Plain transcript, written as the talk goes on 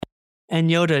And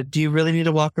Yoda, do you really need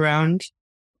to walk around?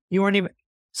 You weren't even.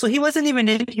 So he wasn't even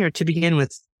in here to begin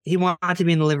with. He wanted to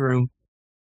be in the living room.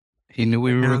 He knew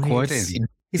we were recording.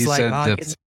 He's He like,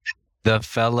 said the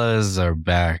fellas are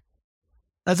back.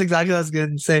 That's exactly what I was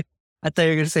going to say. I thought you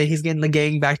were going to say he's getting the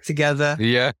gang back together.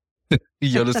 Yeah.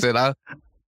 Yoda said,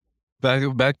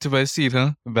 back to my seat,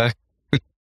 huh? Back.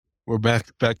 We're back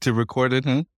to recording,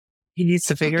 huh? He needs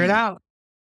to figure it out.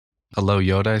 Hello,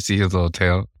 Yoda. I see his little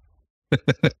tail.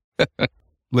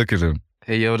 Look at him.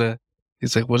 Hey, Yoda.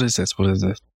 He's like, what is this? What is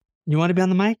this? You want to be on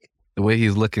the mic? The way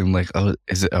he's looking, like, oh,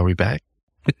 are we back?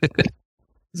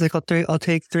 He's like, I'll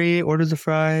take 3 orders of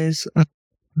fries,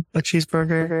 a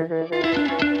cheeseburger.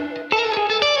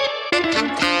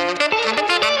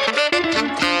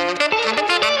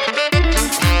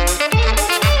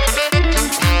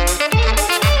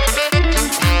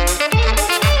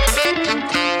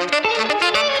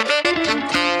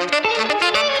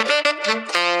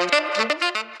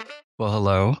 Well,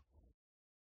 hello.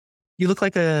 You look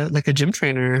like a gym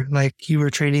trainer, like you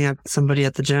were training at somebody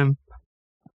at the gym.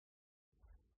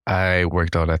 I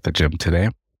worked out at the gym today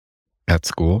at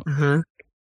school. And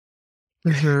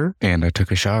I took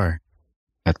a shower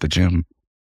at the gym.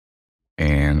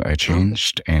 And I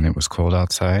changed and it was cold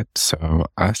outside. So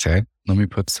I said, let me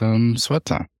put some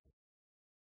sweats on.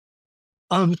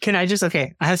 Can I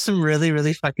I have some really,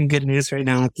 really fucking good news right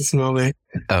now at this moment.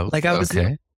 Oh, like I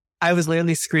was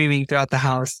literally screaming throughout the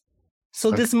house. So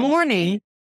this morning.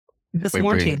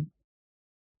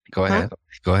 Go ahead.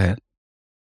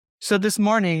 So this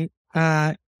morning,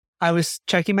 I was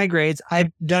checking my grades.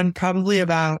 I've done probably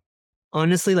about,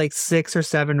 honestly, like 6 or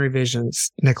 7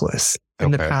 revisions, Nicholas, in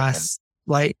the past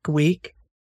week.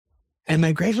 And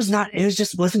my grade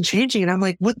wasn't changing. And I'm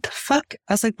like, what the fuck?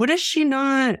 I was like, what is she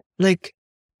not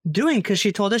doing? Because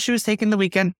she told us she was taking the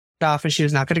weekend off and she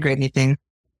was not going to grade anything,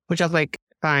 which I was like,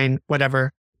 fine,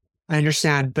 whatever. I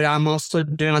understand, but I'm also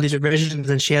doing all these revisions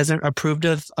and she hasn't approved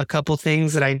of a couple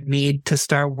things that I need to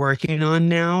start working on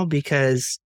now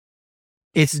because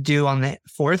it's due on the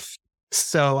 4th.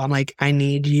 So I'm like, I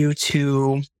need you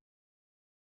to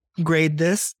grade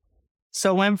this.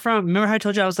 So remember how I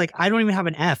told you I was like, I don't even have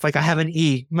an F. Like I have an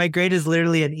E. My grade is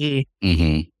literally an E.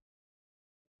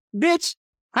 Mm-hmm. Bitch,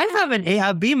 I have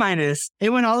a B minus. It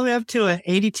went all the way up to an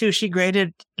 82. She's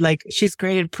graded,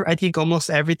 I think, almost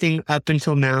everything up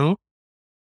until now.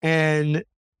 And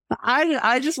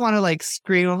I just want to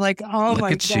scream. I'm like, oh my God.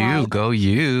 Look at you. Go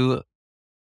you.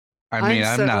 I mean,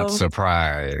 I'm not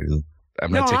surprised.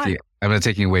 I'm not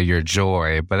taking away your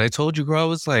joy, but I told you, girl, I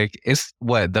was like, it's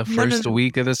the first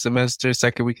week of the semester,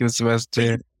 second week of the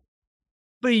semester.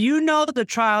 But you know the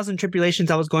trials and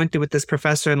tribulations I was going through with this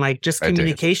professor and just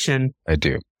communication. I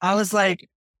do. I was like,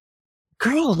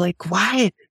 girl,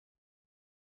 why?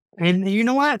 And you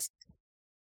know what?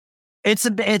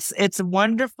 It's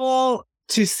wonderful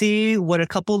to see what a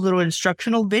couple little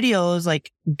instructional videos,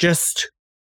 just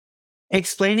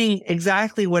explaining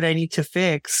exactly what I need to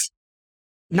fix.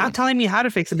 Not telling me how to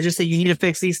fix it, but just say you need to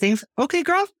fix these things. Okay,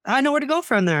 girl, I know where to go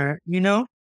from there,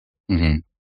 Mm-hmm.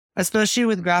 Especially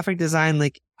with graphic design,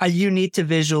 you need to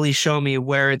visually show me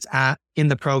where it's at in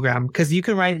the program. Cause you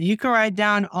can write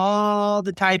down all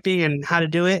the typing and how to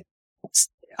do it.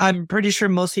 I'm pretty sure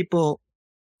most people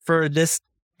for this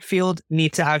field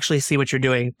need to actually see what you're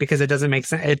doing because it doesn't make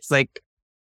sense. It's cause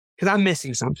I'm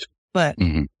missing something, but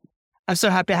I'm so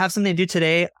happy I have something to do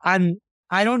today.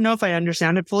 I don't know if I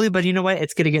understand it fully, but you know what?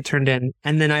 It's going to get turned in.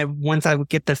 And then once I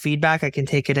get the feedback, I can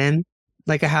take it in.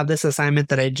 I have this assignment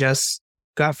that I just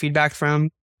got feedback from.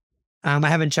 I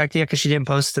haven't checked yet because she didn't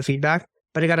post the feedback,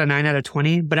 but I got a 9 out of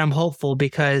 20, but I'm hopeful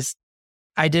because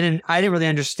I didn't really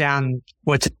understand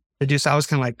what to do. So I was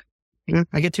kind of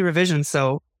I get 2 revisions.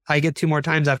 So I get 2 more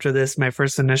times after this, my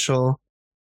first initial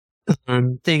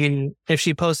thing. And if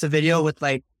she posts a video with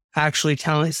actually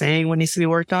saying what needs to be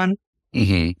worked on,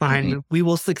 fine. We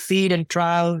will succeed and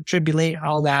trial, tribulate,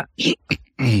 all that.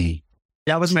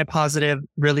 That was my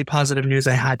really positive news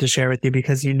I had to share with you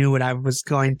because you knew what I was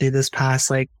going through this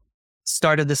past,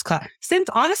 start of this class.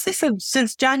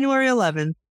 Since January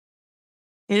 11th,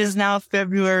 it is now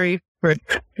February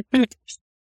 1st.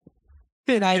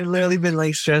 And I've literally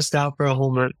been stressed out for a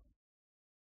whole month.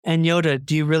 And Yoda,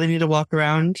 do you really need to walk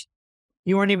around?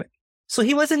 You weren't even, so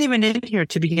he wasn't even in here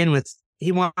to begin with.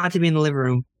 He wanted to be in the living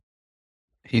room.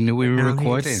 He knew we were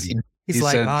recording. He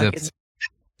said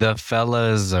the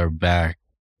fellas are back.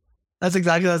 That's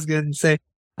exactly what I was going to say.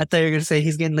 I thought you were going to say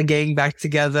he's getting the gang back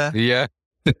together. Yeah.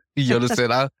 Yoda said,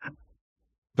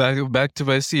 back to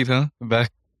my seat, huh?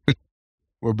 Back.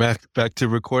 We're back to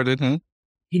recording, huh?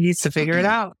 He needs to figure it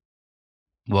out.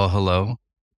 Well, hello.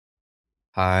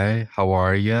 Hi, how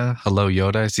are ya? Hello,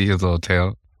 Yoda. I see his little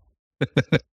tail.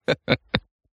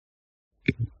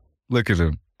 Look at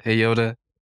him. Hey, Yoda.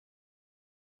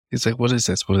 He's like, what is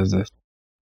this? What is this?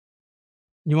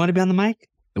 You want to be on the mic?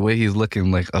 The way he's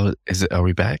looking, like, oh, are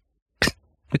we back?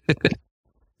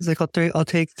 He's like, I'll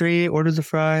take 3 orders of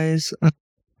fries, a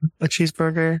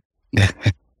cheeseburger.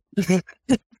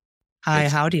 Hi,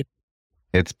 howdy.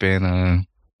 It's been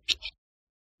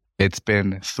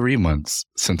 3 months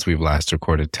since we've last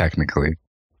recorded, technically,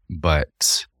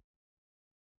 but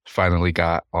finally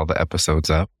got all the episodes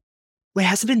up. Wait,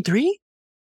 has it been 3?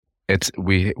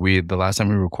 The last time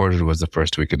we recorded was the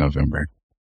first week of November.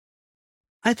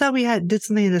 I thought we did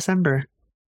something in December.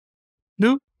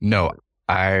 No,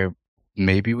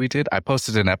 maybe we did. I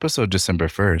posted an episode December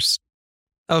 1st.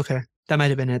 Okay, that might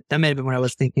have been it. That may have been what I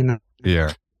was thinking of.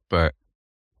 Yeah, but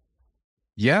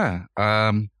yeah,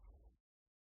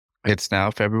 it's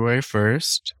now February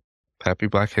 1st. Happy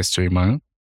Black History Month.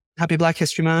 Happy Black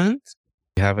History Month.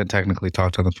 We haven't technically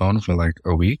talked on the phone for like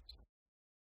a week.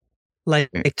 Like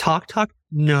talk?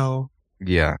 No.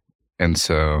 Yeah, and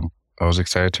so I was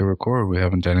excited to record. We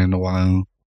haven't done it in a while.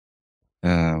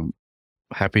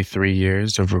 Happy 3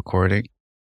 years of recording.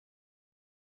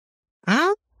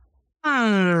 We're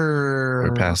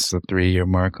past the 3-year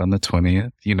mark on the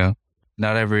 20th. You know,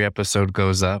 not every episode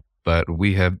goes up, but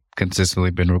we have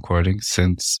consistently been recording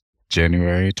since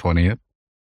January 20th,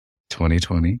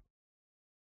 2020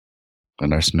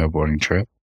 on our snowboarding trip.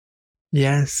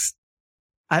 Yes.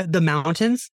 The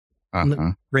mountains,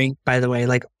 great, by the way,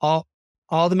 like all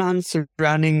the mountains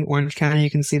surrounding Orange County, you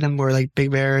can see them where like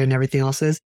Big Bear and everything else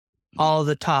is. All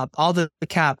the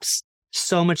caps,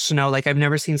 so much snow. Like I've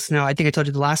never seen snow. I think I told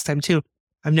you the last time too.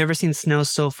 I've never seen snow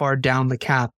so far down the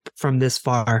cap from this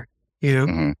far, you know?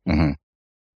 Mm-hmm.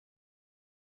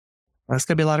 That's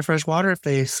going to be a lot of fresh water if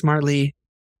they smartly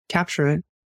capture it.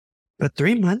 But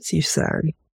 3 months, you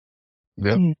said.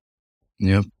 Yep.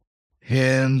 Yep.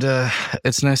 And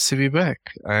it's nice to be back.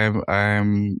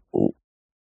 I'm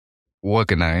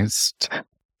organized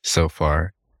so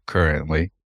far,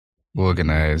 currently.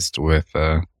 Organized with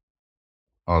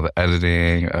all the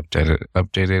editing,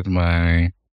 updated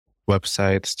my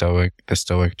website,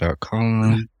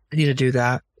 thestoic.com. I need to do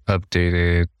that.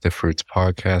 Updated the Fruits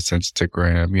Podcast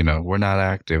Instagram. You know, we're not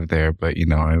active there, but you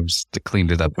know, I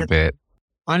cleaned it up a bit.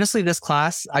 Honestly, this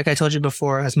class, like I told you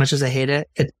before, as much as I hate it,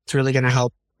 it's really going to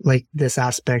help like this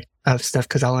aspect of stuff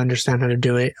because I'll understand how to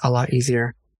do it a lot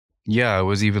easier. Yeah, I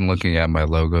was even looking at my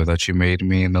logo that you made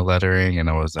me in the lettering, and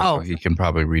I was like, he can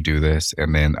probably redo this.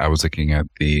 And then I was looking at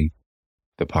the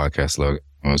podcast logo.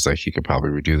 I was like, he could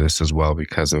probably redo this as well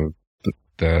because of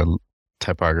the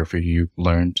typography you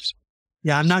learned.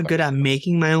 Yeah, I'm not good at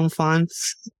making my own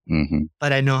fonts,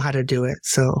 but I know how to do it,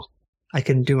 so I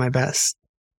can do my best.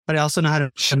 But I also know how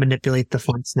to manipulate the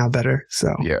fonts now better,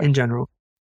 so in general.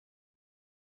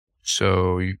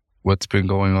 So what's been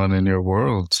going on in your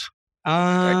world?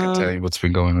 I can tell you what's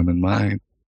been going on in mine.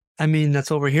 I mean, that's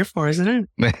what we're here for, isn't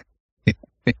it?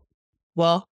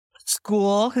 Well,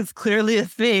 school is clearly a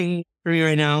thing for me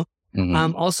right now.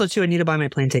 Also, too, I need to buy my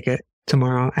plane ticket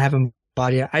tomorrow. I haven't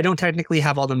bought it. I don't technically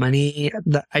have all the money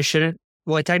that I shouldn't.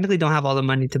 Well, I technically don't have all the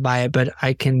money to buy it, but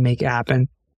I can make it happen.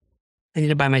 I need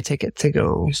to buy my ticket to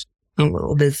go a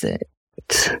little visit.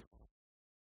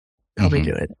 Probably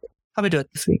do it. Probably do it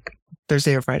this week,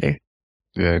 Thursday or Friday.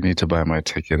 Yeah, I need to buy my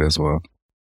ticket as well.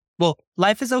 Well,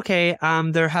 life is okay.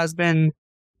 There has been.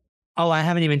 Oh, I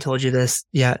haven't even told you this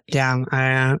yet. Damn.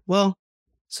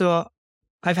 So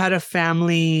I've had a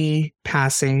family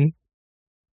passing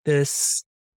this,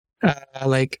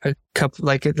 like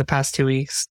the past 2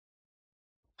 weeks.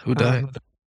 Who died?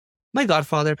 My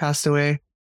godfather passed away.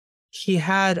 He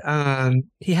had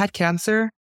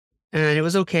cancer, and it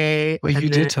was okay. Wait, you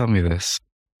did tell me this.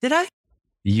 Did I?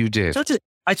 You did.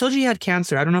 I told you he had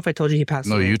cancer. I don't know if I told you he passed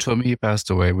away. No, you told me he passed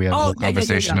away. We had a whole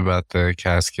conversation about the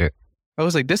casket. I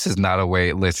was like, this is not a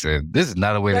way to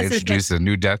introduce a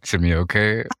new death to me,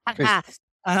 okay? Fuck?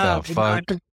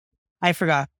 I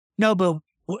forgot. No, but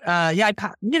I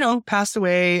passed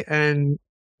away, and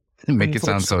make it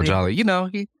sound so jolly. You know,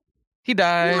 he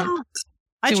died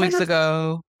 2 weeks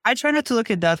ago. I try not to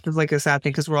look at death as like a sad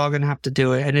thing because we're all going to have to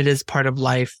do it, and it is part of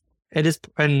life. It is,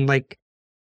 and like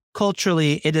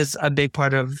culturally, it is a big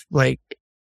part of like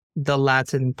the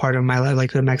Latin part of my life,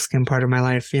 like the Mexican part of my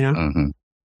life, you know?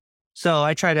 So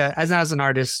I try to, as an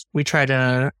artist,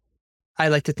 I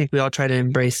like to think we all try to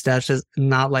embrace death as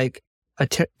not like a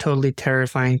totally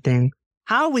terrifying thing.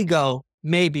 How we go,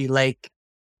 maybe like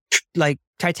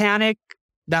Titanic,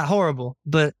 that horrible,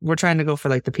 but we're trying to go for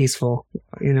like the peaceful,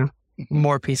 you know,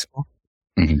 more peaceful.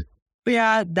 But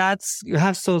yeah, that's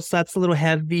a little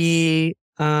heavy.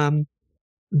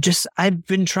 Just I've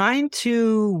been trying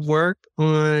to work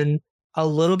on a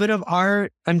little bit of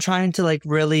art. I'm trying to like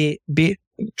really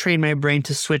train my brain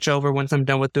to switch over once I'm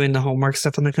done with doing the homework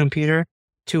stuff on the computer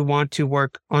to want to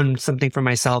work on something for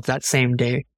myself that same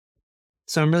day.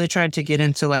 So I'm really trying to get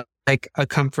into like a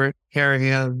comfort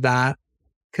area of that,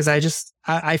 because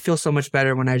I feel so much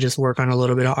better when I just work on a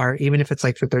little bit of art, even if it's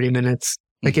like for 30 minutes.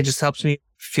 Like it just helps me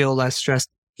feel less stressed.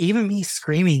 Even me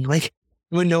screaming, like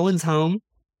when no one's home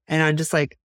and I'm just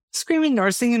like screaming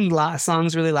or singing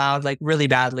songs really loud, like really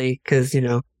badly, because,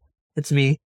 it's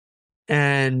me.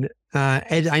 And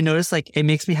I noticed like it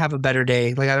makes me have a better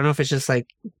day. Like, I don't know if it's just like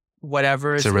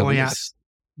whatever is going on.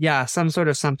 Yeah, some sort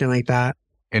of something like that.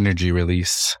 Energy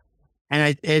release.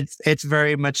 And it's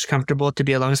very much comfortable to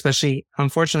be alone, especially,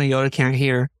 unfortunately, Yoda can't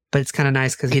hear, but it's kind of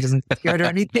nice because he doesn't hear it or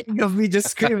anything of me just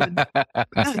screaming.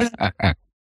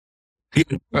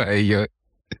 Yoda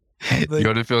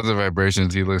feels the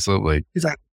vibrations. He looks up like, he's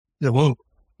like, whoa.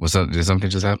 What's up? Did something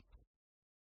just happen?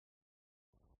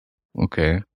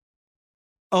 Okay.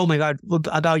 Oh my God.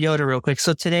 About Yoda real quick.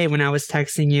 So today when I was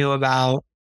texting you about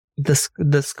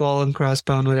the skull and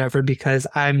crossbone, whatever, because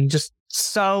I'm just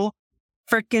so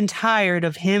freaking tired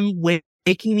of him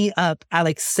waking me up at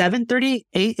like 7:30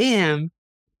 a.m.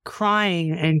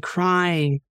 crying and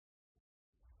crying.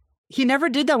 He never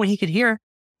did that when he could hear.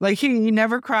 Like he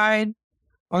never cried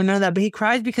or none of that, but he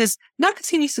cries not because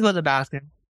he needs to go to the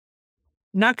bathroom,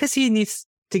 not because he needs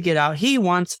to get out. He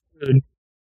wants food.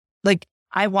 Like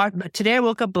today I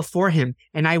woke up before him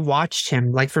and I watched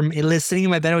him, like from sitting in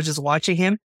my bed, I was just watching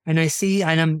him and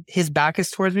his back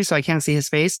is towards me, so I can't see his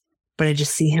face, but I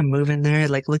just see him moving there.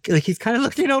 Like he's kind of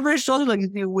looking over his shoulder, like, is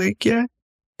he awake yet?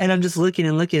 And I'm just looking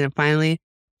and looking. And finally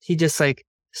he just like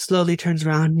slowly turns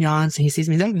around, yawns, and he sees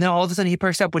me. Then all of a sudden he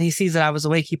perks up when he sees that I was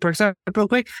awake. He perks up real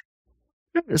quick,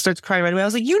 starts crying right away. I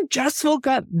was like, you just woke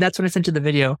up. That's when I sent you the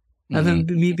video of him,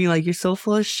 me being like, you're so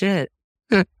full of shit.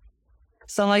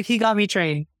 So like he got me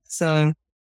trained. So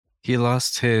he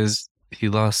lost his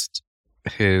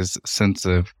sense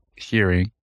of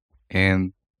hearing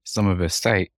and some of his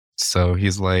sight. So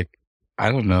he's like,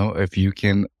 I don't know if you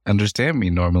can understand me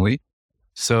normally,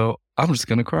 so I'm just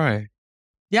gonna cry.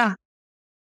 Yeah.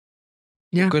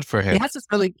 Good for him. He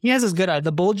has this good eye.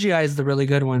 The bulgy eye is the really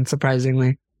good one,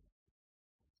 surprisingly.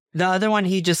 The other one,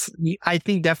 I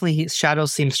think definitely his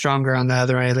shadows seem stronger on the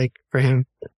other eye, like for him.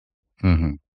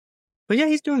 Mm-hmm. But yeah,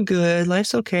 he's doing good.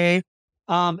 Life's okay.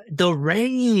 The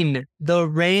rain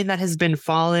that has been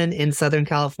falling in Southern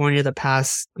California the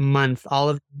past month, all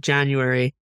of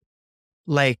January,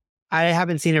 like I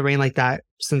haven't seen it rain like that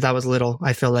since I was little,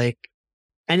 I feel like.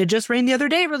 And it just rained the other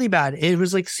day really bad. It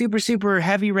was like super, super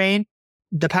heavy rain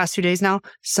the past 2 days now.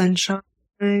 Sunshine,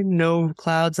 no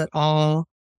clouds at all.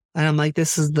 And I'm like,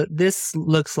 this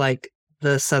looks like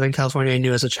the Southern California I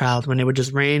knew as a child, when it would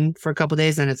just rain for a couple of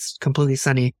days and it's completely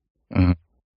sunny. Mm-hmm.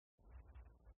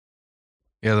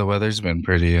 Yeah, the weather's been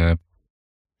pretty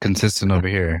consistent over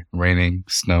here. Raining,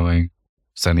 snowing,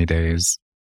 sunny days,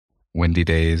 windy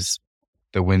days.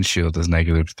 The windshield is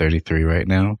 -33 right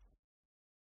now.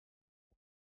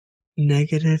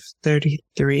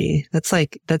 -33. That's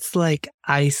like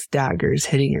ice daggers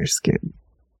hitting your skin.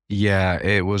 Yeah,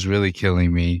 it was really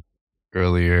killing me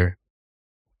earlier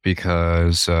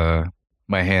because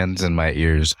my hands and my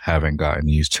ears haven't gotten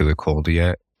used to the cold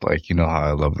yet. Like, you know how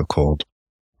I love the cold.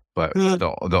 But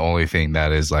the only thing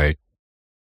that is like,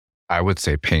 I would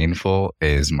say painful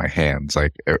is my hands.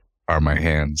 Like, are my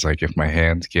hands. Like, if my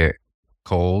hands get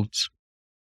cold,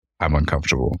 I'm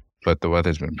uncomfortable. But the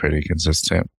weather's been pretty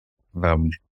consistent.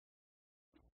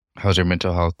 How's your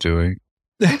mental health doing?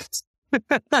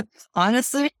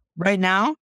 Honestly, right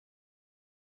now,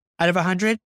 out of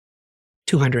 100,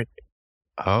 200.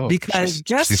 Oh, because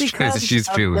she's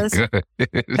feeling good.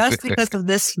 Just because of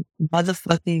this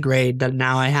motherfucking grade that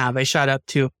now I have, I shot up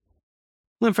to,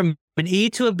 went from an E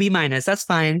to a B-. That's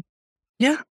fine.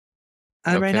 Yeah.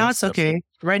 Right now it's okay.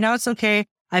 Right now it's okay.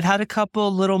 I've had a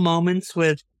couple little moments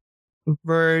with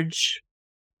Verge,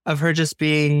 of her just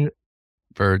being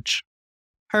Verge.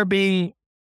 Her being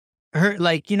her,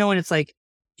 like, you know, when it's like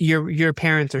your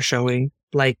parents are showing,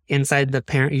 like inside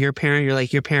your parent, you're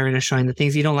like, your parent is showing the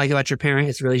things you don't like about your parent.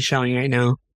 It's really showing right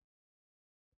now.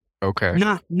 Okay.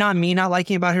 Not me not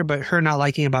liking about her, but her not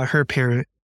liking about her parent.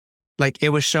 Like, it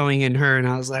was showing in her, and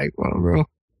I was like, well, bro.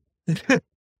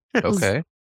 Okay.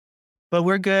 But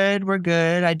we're good. We're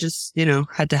good. I just,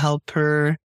 had to help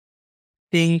her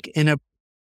think in a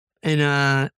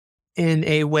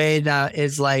way that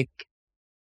is like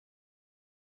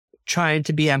trying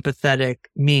to be empathetic.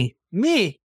 Me.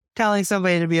 telling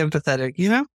somebody to be empathetic, you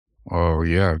know? Oh,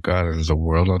 yeah. God, is the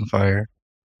world on fire?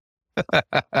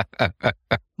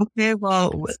 Okay,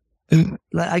 well,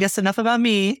 I guess enough about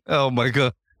me. Oh, my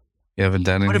God. You haven't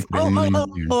done anything?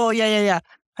 Yeah.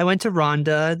 I went to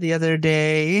Rhonda the other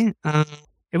day.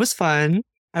 It was fun.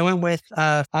 I went with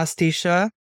Astisha.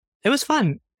 It was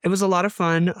fun. It was a lot of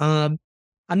fun. I'm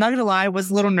not going to lie. I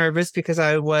was a little nervous because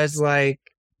I was like,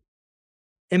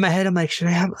 in my head, I'm like, should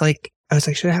I have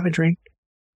a drink?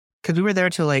 Because we were there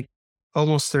till like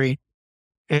almost 3.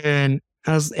 And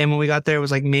when we got there, it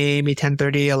was like maybe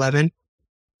 10:30, 11.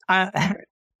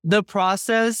 The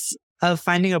process of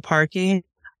finding a parking,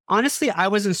 honestly, I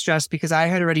wasn't stressed because I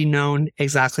had already known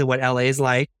exactly what LA is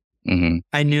like. Mm-hmm.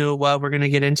 I knew what we're going to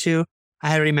get into. I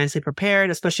had already mentally prepared,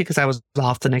 especially because I was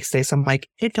off the next day. So I'm like,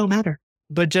 it don't matter.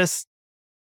 But just,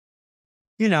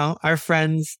 our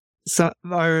friends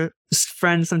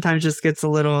sometimes just gets a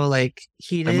little like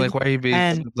heated. I'm like, why are you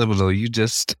being subliminal? You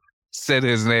just said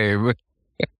his name.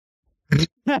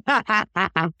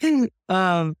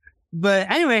 But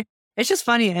anyway, it's just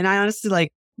funny. And I honestly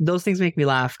like those things make me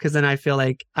laugh because then I feel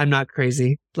like I'm not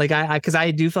crazy. Like because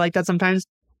I do feel like that sometimes.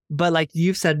 But like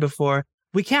you've said before,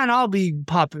 we can't all be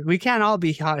we can't all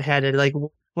be hot headed. Like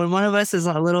when one of us is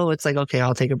a little, it's like, okay,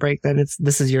 I'll take a break. Then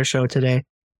this is your show today.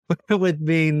 With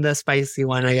being the spicy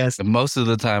one, I guess. Most of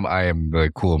the time, I am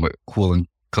the cool and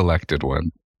collected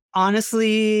one.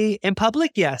 Honestly, in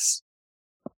public, yes.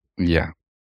 Yeah.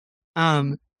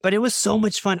 But it was so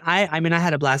much fun. I mean, I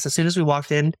had a blast. As soon as we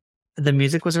walked in, the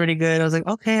music was really good. I was like,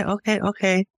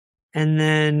 okay. And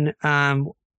then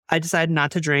I decided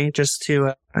not to drink, just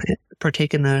to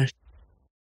partake in the,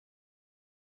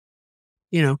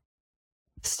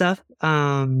 stuff.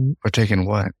 Partake in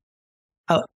what?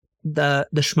 The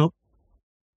smoke.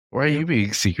 Why are you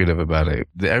being secretive about it?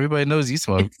 Everybody knows you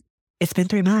smoke. It's been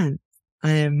 3 months.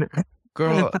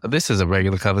 Girl, this is a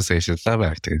regular conversation. Stop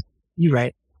acting. You're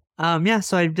right. Yeah.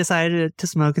 So I decided to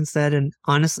smoke instead, and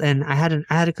I had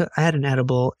an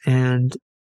edible and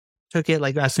took it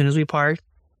like as soon as we parked.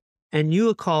 And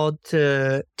you called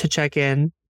to check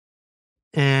in,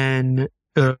 and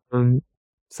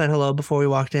said hello before we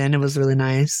walked in. It was really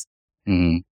nice.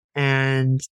 Mm-hmm.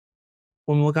 And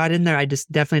when we got in there, I just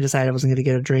definitely decided I wasn't going to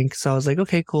get a drink. So I was like,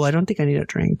 okay, cool. I don't think I need a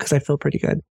drink because I feel pretty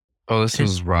good. Oh, this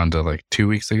was Rhonda like 2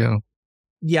 weeks ago?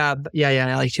 Yeah,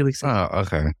 like 2 weeks ago. Oh,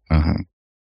 okay. Uh-huh.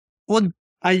 Well,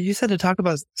 you said to talk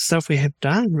about stuff we have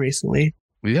done recently.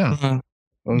 Yeah.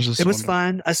 It was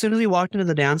fun. As soon as we walked into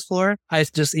the dance floor, I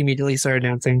just immediately started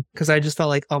dancing because I just felt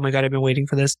like, oh my God, I've been waiting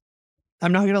for this.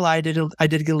 I'm not going to lie. I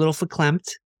did get a little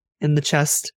verklempt in the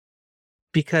chest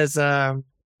because I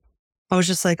was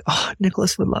just like, oh,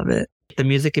 Nicholas would love it. The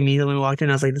music immediately when we walked in,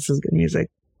 I was like, this is good music.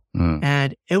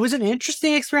 And it was an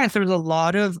interesting experience. There was a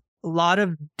lot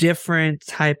of different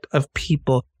type of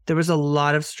people. There was a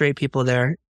lot of straight people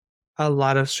there.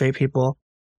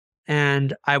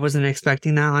 And I wasn't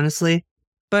expecting that, honestly.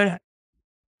 But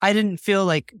I didn't feel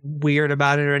like weird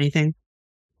about it or anything.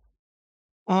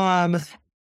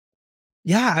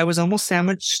 Yeah, I was almost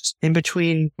sandwiched in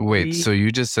between. Wait, so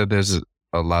you just said there's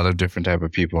a lot of different type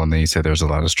of people, and then you said there's a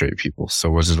lot of straight people.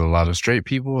 So was it a lot of straight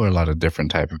people or a lot of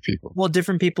different type of people? Well,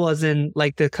 different people as in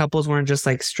like the couples weren't just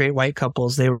like straight white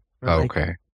couples. They were like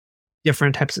okay.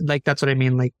 Different types. Like that's what I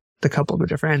mean. Like the couples were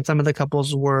different. And some of the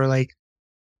couples were like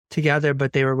together,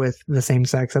 but they were with the same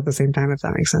sex at the same time, if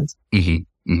that makes sense.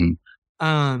 Mm-hmm.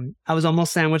 Mm-hmm. I was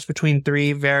almost sandwiched between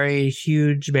 3 very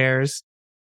huge bears.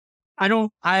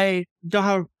 I'm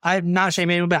not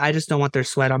shaming, but I just don't want their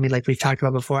sweat on me like we've talked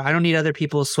about before. I don't need other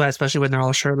people's sweat, especially when they're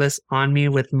all shirtless, on me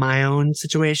with my own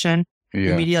situation.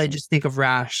 Yeah. Immediately, I just think of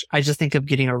rash. I just think of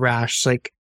getting a rash,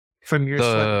 like from your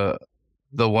sweat.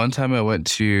 The one time I went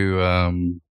to,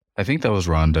 I think that was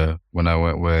Rhonda, when I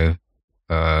went with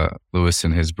Lewis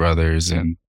and his brothers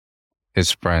and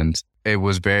his friends. It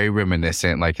was very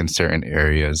reminiscent, like in certain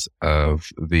areas of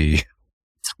the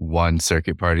one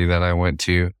circuit party that I went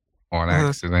to on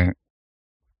accident.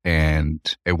 And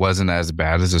it wasn't as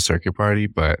bad as a circuit party,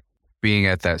 but being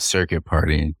at that circuit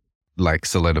party, like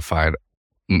solidified,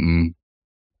 I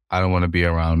don't want to be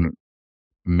around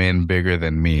men bigger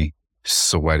than me,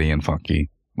 sweaty and funky.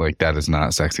 Like that is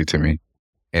not sexy to me.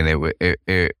 And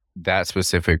it that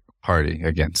specific party,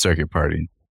 again, circuit party,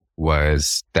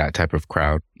 was that type of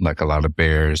crowd, like a lot of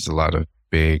bears, a lot of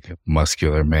big,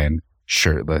 muscular men,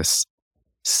 shirtless.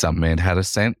 Some men had a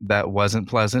scent that wasn't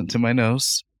pleasant to my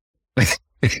nose.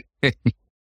 It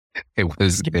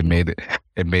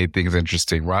made things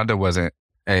interesting. Rhonda wasn't.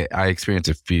 I experienced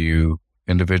a few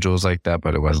individuals like that,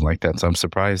 but it wasn't like that. So I'm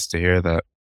surprised to hear that.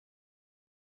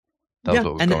 That was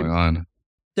what was going on.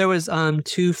 there was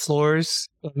 2 floors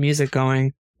of music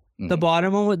going. The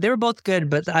bottom one, they were both good,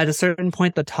 but at a certain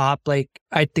point, the top, like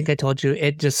I think I told you,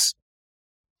 it just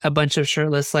a bunch of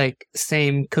shirtless, like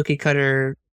same cookie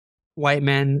cutter white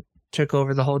men took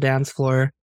over the whole dance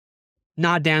floor,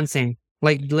 not dancing,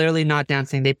 like literally not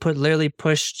dancing. They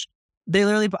pushed,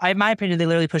 in my opinion, they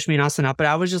literally pushed me and Austin up. But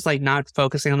I was just like not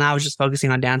focusing on that. I was just focusing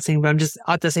on dancing. But I'm just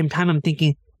at the same time, I'm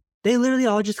thinking they literally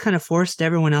all just kind of forced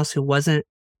everyone else who wasn't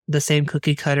the same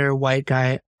cookie cutter white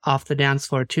guy off the dance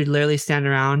floor to literally stand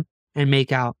around and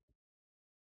make out.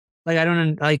 Like, I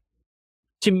don't like,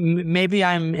 maybe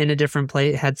I'm in a different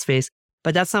headspace,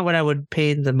 but that's not what I would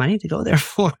pay the money to go there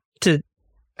for.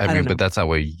 I mean, but that's not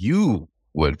what you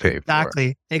would pay for.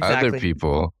 Exactly. Other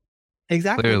people.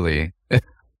 Exactly. Clearly.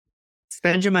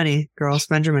 Spend your money, girl.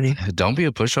 Spend your money. Don't be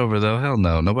a pushover, though. Hell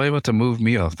no. Nobody about to move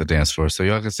me off the dance floor, so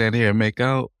y'all can stand here and make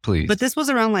out, please. But this was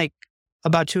around like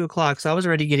about 2:00, so I was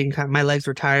already getting my legs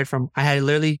were tired I had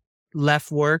literally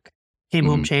left work, came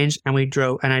home, changed, and I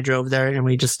drove there, and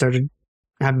we just started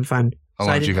having fun. How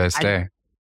long did you guys stay?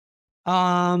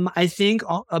 I think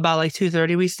about like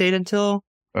 2:30 we stayed until.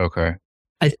 Okay.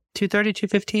 2:30,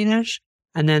 2:15-ish,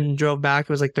 and then drove back. It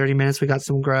was like 30 minutes. We got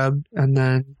some grub, and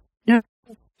then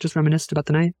just reminisced about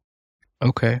the night.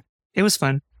 Okay. It was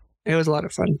fun. It was a lot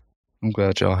of fun. I'm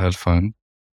glad y'all had fun.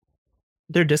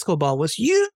 Their disco ball was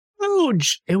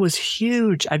huge. It was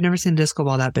huge. I've never seen a disco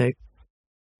ball that big.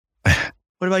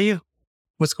 What about you?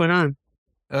 What's going on?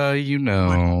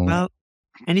 Well,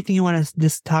 anything you want to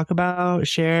just talk about,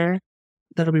 share,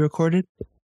 that'll be recorded?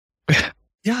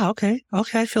 Yeah, okay.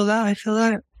 I feel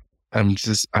that.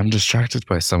 I'm distracted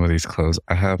by some of these clothes.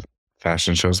 I have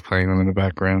fashion shows playing on in the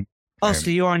background. Oh,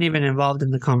 so you aren't even involved in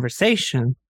the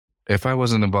conversation. If I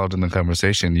wasn't involved in the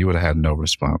conversation, you would have had no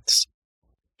response.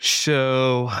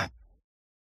 So,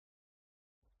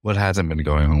 what hasn't been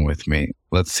going on with me?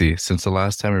 Let's see. Since the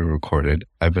last time we recorded,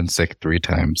 I've been sick 3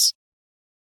 times.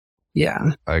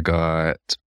 Yeah. I got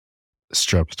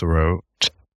strep throat.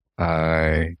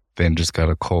 I then just got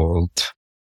a cold.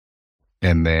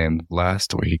 And then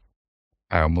last week,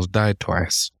 I almost died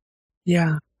twice.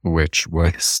 Yeah. Which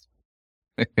was,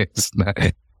 it's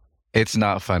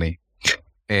not funny.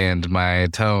 And my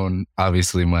tone,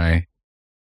 obviously my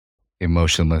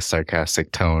emotionless,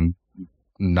 sarcastic tone,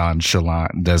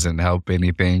 nonchalant, doesn't help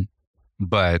anything.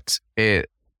 But it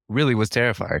really was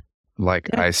terrifying. Like,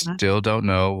 I still don't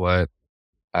know what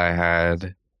I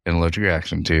had an allergic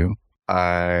reaction to.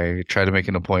 I tried to make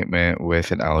an appointment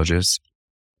with an allergist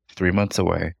 3 months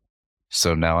away.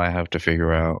 So now I have to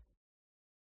figure out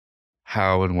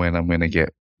how and when I'm going to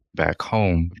get back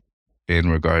home in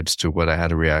regards to what I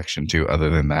had a reaction to. Other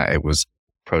than that, it was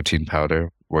protein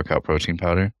powder, workout protein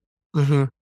powder. Mm-hmm.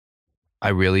 I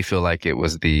really feel like it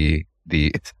was because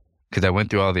I went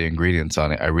through all the ingredients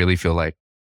on it. I really feel like,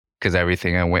 because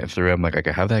everything I went through, I'm like, I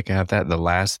can have that. The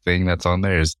last thing that's on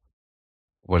there is,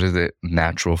 what is it?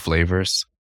 Natural flavors.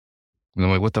 And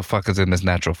I'm like, what the fuck is in this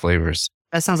natural flavors?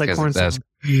 That sounds like corn syrup.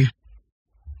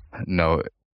 No,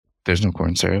 there's no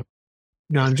corn syrup.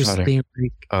 No, I'm just being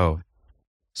like. Oh.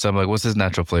 So I'm like, what's this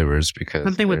natural flavors? Because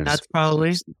something with nuts,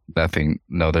 probably. Nothing.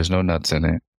 No, there's no nuts in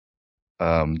it.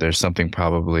 There's something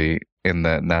probably in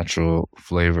the natural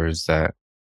flavors that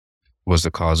was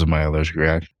the cause of my allergic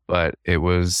reaction. But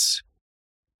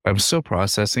I'm still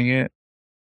processing it.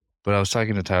 But I was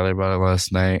talking to Tyler about it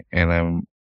last night, and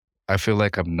I feel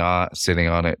like I'm not sitting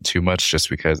on it too much just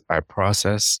because I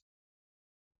processed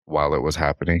while it was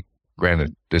happening.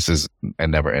 Granted, this is a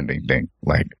never-ending thing.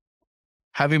 Like,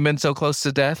 having been so close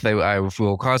to death, I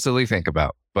will constantly think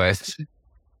about. But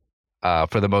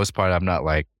for the most part, I'm not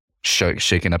like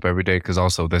shaking up every day, because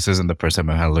also this isn't the first time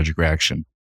I had an allergic reaction.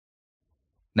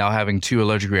 Now, having 2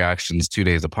 allergic reactions 2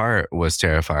 days apart was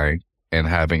terrifying, and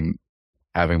having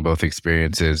both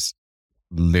experiences,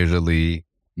 literally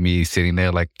me sitting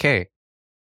there like, okay,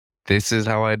 this is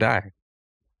how I die,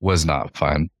 was not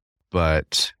fun.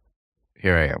 But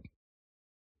here I am.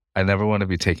 I never want to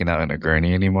be taken out in a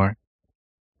gurney anymore.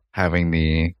 Having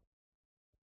the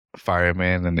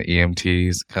firemen and the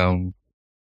EMTs come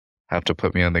have to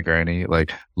put me on the gurney,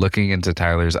 like, looking into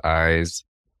Tyler's eyes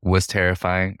was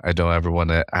terrifying. I don't ever want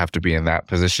to have to be in that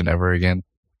position ever again,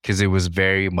 because it was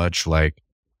very much like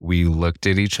we looked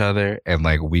at each other and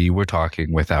like we were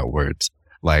talking without words.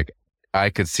 Like, I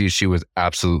could see she was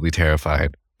absolutely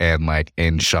terrified and like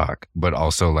in shock, but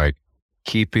also like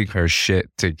keeping her shit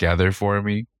together for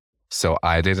me so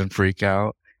I didn't freak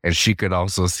out. And she could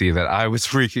also see that I was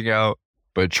freaking out,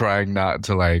 but trying not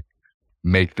to like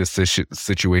make the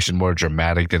situation more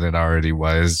dramatic than it already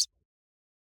was,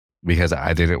 because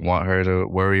I didn't want her to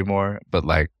worry more. But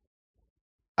like,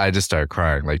 I just started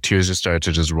crying. Like tears just started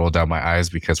to just roll down my eyes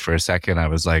because for a second I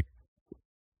was like,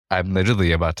 I'm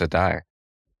literally about to die.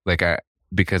 Like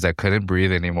because I couldn't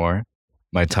breathe anymore.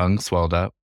 My tongue swelled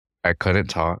up. I couldn't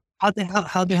talk. How'd they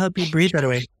help you breathe right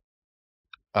away?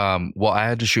 Well, I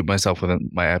had to shoot myself with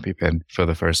my EpiPen for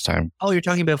the first time. Oh, you're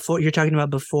talking about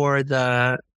before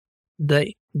the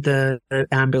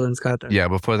ambulance got there. Yeah,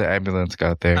 before the ambulance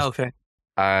got there. Oh,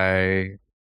 okay.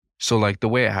 So like the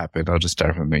way it happened, I'll just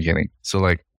start from the beginning. So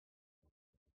like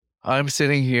I'm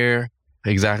sitting here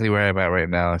exactly where I'm at right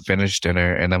now. I finished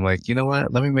dinner and I'm like, you know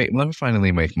what? Let me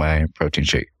finally make my protein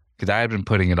shake. Because I had been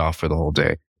putting it off for the whole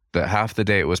day. Half the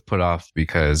day it was put off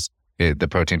because the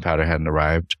protein powder hadn't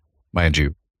arrived. Mind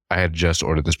you, I had just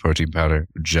ordered this protein powder,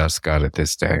 just got it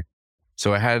this day.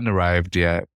 So it hadn't arrived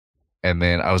yet. And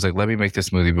then I was like, let me make this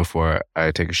smoothie before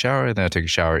I take a shower. And then I take a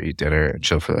shower, eat dinner, and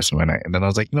chill for the rest of my night. And then I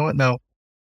was like, you know what? No,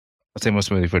 I'll take my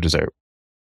smoothie for dessert.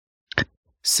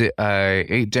 I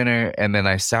ate dinner and then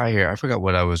I sat here. I forgot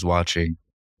what I was watching,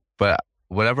 but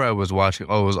whatever I was watching,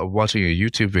 I was watching a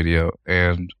YouTube video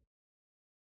and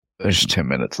there's 10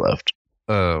 minutes left.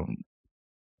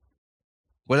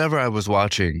 Whatever I was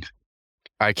watching,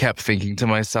 I kept thinking to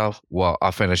myself, well,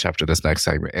 I'll finish after this next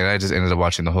segment. And I just ended up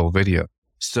watching the whole video.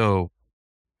 So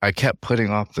I kept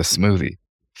putting off the smoothie.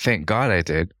 Thank God I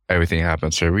did. Everything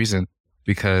happens for a reason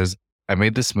because I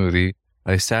made the smoothie.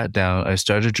 I sat down, I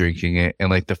started drinking it. And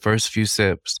like the first few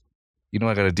sips, I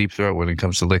got a deep throat when it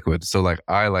comes to liquid. So like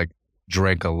I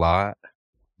drank a lot,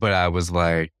 but I was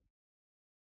like,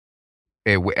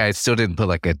 I still didn't put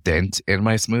like a dent in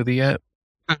my smoothie yet.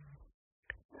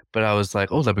 But I was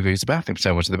like, oh, let me go use the bathroom. So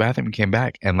I went to the bathroom and came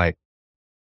back. And like,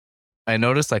 I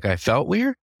noticed like I felt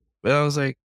weird, but I was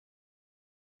like,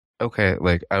 okay,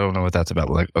 like, I don't know what that's about.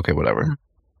 But like, okay, whatever.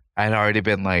 I had already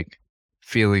been like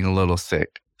feeling a little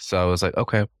sick. So I was like,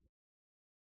 okay.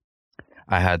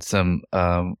 I had some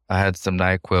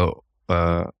NyQuil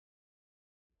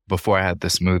before I had the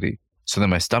smoothie. So then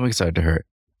my stomach started to hurt.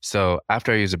 So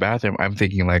after I used the bathroom, I'm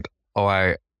thinking like, oh,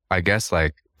 I guess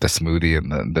like the smoothie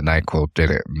and the NyQuil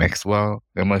didn't mix well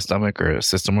in my stomach or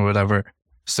system or whatever.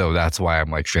 So that's why I'm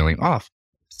like feeling off.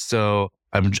 So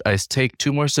I take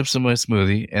 2 more sips of my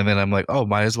smoothie and then I'm like, oh,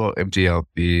 might as well empty out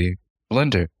the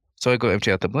blender. So I go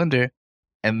empty out the blender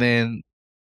and then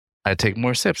I take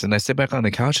more sips and I sit back on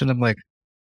the couch and I'm like,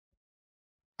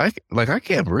 I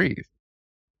can't breathe.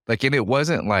 Like, and it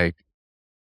wasn't like,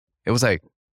 it was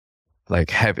like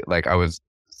heavy. Like I was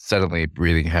suddenly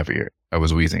breathing heavier. I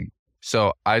was wheezing.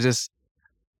 So I was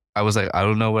like, I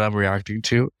don't know what I'm reacting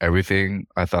to. Everything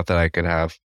I thought that I could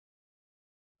have,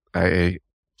 I ate.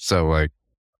 So like,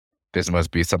 this must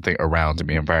be something around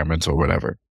me, environmental or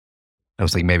whatever. I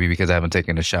was like, maybe because I haven't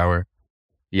taken a shower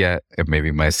yet, and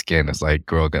maybe my skin is like,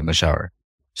 girl, get in the shower.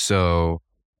 So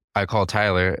I called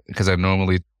Tyler because I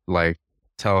normally like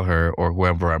tell her or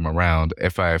whoever I'm around,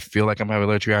 if I feel like I'm having an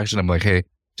allergic reaction, I'm like, hey,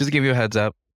 just to give you a heads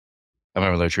up, I'm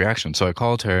having an allergic reaction. So I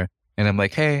called her and I'm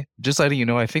like, hey, just letting you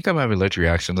know, I think I'm having an allergic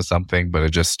reaction to something, but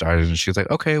it just started. And she was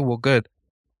like, okay, well, good.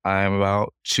 I'm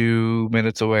about 2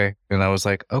 minutes away. And I was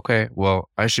like, okay, well,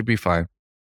 I should be fine.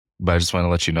 But I just want to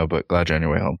let you know, but glad you're on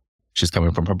your way home. She's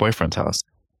coming from her boyfriend's house.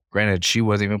 Granted, she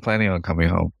wasn't even planning on coming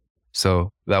home.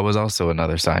 So that was also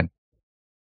another sign.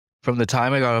 From the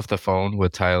time I got off the phone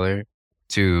with Tyler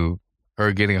to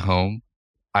her getting home,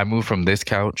 I moved from this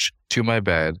couch to my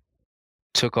bed,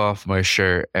 took off my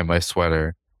shirt and my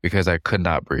sweater because I could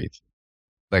not breathe.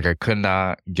 Like I could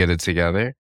not get it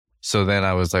together. So then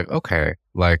I was like, okay,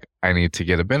 like I need to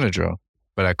get a Benadryl,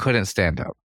 but I couldn't stand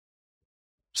up.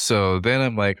 So then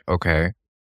I'm like, okay.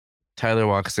 Tyler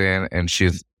walks in and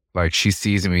she's like, she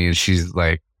sees me and she's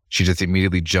like, she just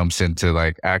immediately jumps into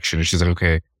like action. And she's like,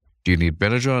 okay, do you need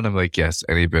Benadryl? And I'm like, yes,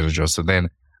 I need Benadryl. So then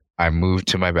I moved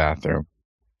to my bathroom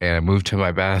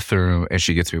and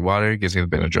she gets me water, gives me the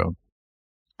Benadryl.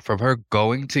 From her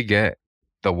going to get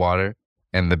the water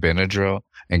and the Benadryl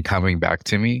and coming back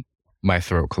to me, my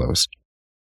throat closed.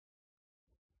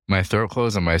 My throat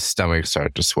closed and my stomach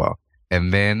started to swell.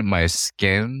 And then my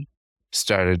skin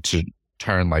started to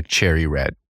turn like cherry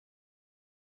red.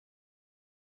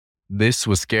 This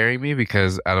was scaring me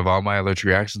because out of all my allergic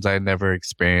reactions, I had never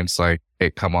experienced like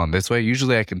it come on this way.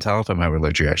 Usually I can tell if I'm having an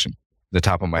allergic reaction. The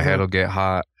top of my head will get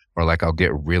hot or like I'll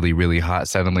get really, really hot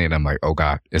suddenly. And I'm like, oh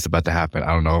God, it's about to happen. I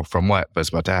don't know from what, but it's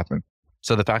about to happen.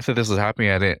 So the fact that this was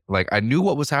happening, I knew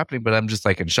what was happening, but I'm just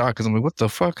like in shock because I'm like, what the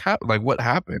fuck happened? Like what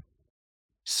happened?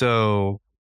 So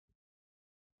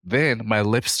then my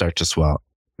lips start to swell.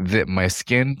 My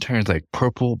skin turns like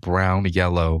purple, brown,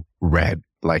 yellow, red.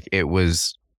 Like it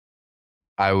was,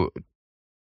 I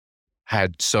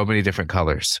had so many different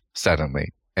colors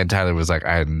suddenly. And Tyler was like,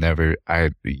 I had never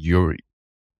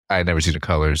seen the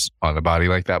colors on the body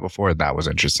like that before. And that was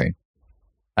interesting.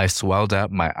 I swelled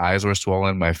up. My eyes were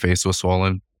swollen. My face was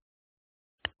swollen.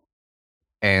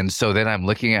 And so then I'm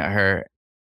looking at her.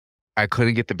 I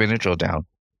couldn't get the Benadryl down.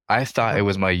 I thought it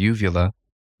was my uvula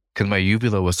because my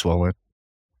uvula was swollen.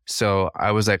 So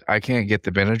I was like, I can't get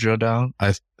the Benadryl down.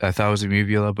 I thought it was a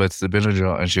uvula, but it's the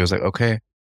Benadryl. And she was like, okay.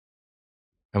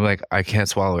 I'm like, I can't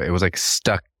swallow it. It was like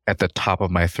stuck at the top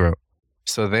of my throat.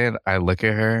 So then I look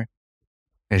at her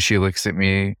and she looks at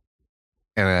me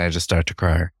and then I just start to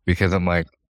cry because I'm like,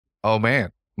 oh man,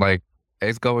 like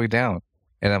it's going down.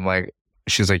 And I'm like,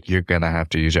 she's like, you're going to have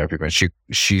to use your EpiPen.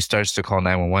 She starts to call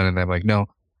 911 and I'm like, no,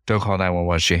 don't call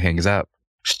 911. She hangs up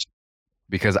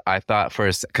because I thought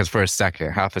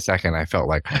half a second, I felt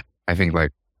like, I think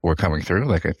like we're coming through.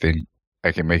 Like, I think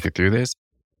I can make it through this.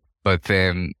 But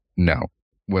then no,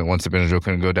 once the Benadryl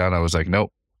couldn't go down, I was like,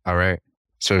 nope. All right.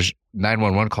 So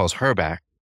 911 calls her back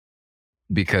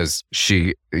because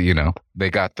she, they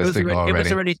got the signal already. It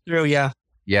was already through. Yeah.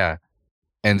 Yeah.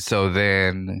 And so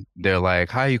then they're like,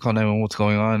 hi, you call 911, what's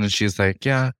going on? And she's like,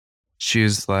 yeah.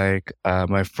 She's like,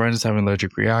 my friend's having an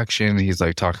allergic reaction. He's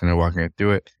like talking and walking her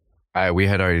through it. We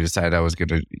had already decided I was going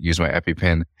to use my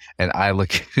EpiPen. And I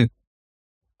look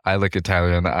at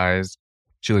Tyler in the eyes.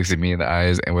 She looks at me in the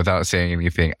eyes. And without saying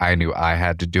anything, I knew I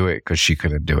had to do it because she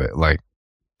couldn't do it. Like,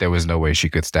 there was no way she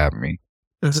could stab me.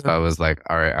 So I was like,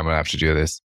 all right, I'm going to have to do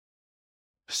this.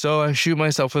 So I shoot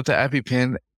myself with the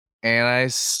EpiPen and I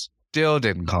still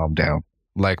didn't calm down.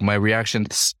 Like, my reaction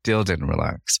still didn't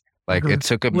relax. Like, it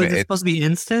took a minute. Was it supposed to be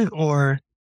instant or?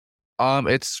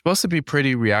 It's supposed to be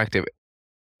pretty reactive.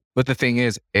 But the thing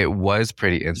is, it was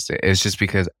pretty instant. It's just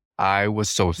because I was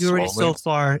so You were already so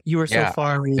far. You were so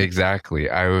far. Exactly.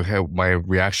 My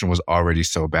reaction was already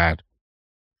so bad.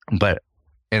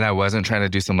 And I wasn't trying to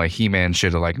do some like He-Man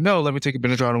shit of like, no, let me take a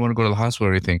Benadryl. I don't want to go to the hospital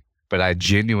or anything. But I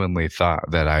genuinely thought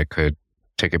that I could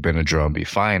take a Benadryl and be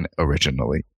fine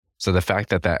originally. So the fact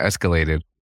that escalated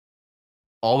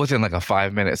all within like a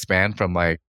 5-minute span from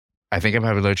like, I think I'm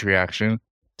having an allergic reaction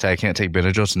to I can't take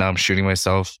Benadryl. So now I'm shooting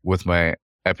myself with my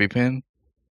EpiPen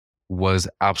was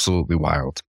absolutely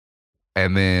wild.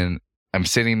 And then I'm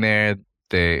sitting there.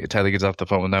 Tyler gets off the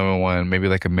phone with 911. Maybe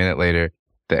like a minute later,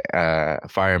 the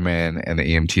firemen and the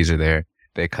EMTs are there.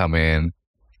 They come in.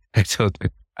 I told them,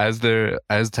 as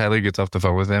Tyler gets off the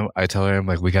phone with them, I tell her, I'm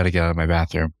like, we got to get out of my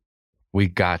bathroom. We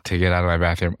got to get out of my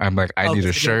bathroom. I'm like, I need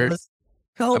a shirt.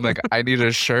 I'm like, I need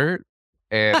a shirt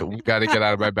and we got to get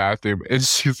out of my bathroom. And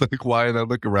she's like, why? And I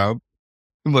look around.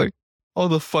 I'm like, all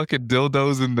the fucking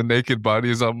dildos and the naked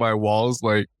bodies on my walls.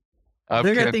 Like,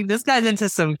 they're going to think this guy's into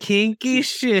some kinky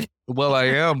shit. Well, I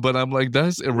am, but I'm like,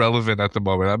 that's irrelevant at the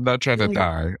moment. I'm not trying to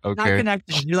die. Okay. Not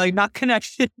connected. You're like, not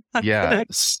connected. Yeah.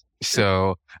 Connected.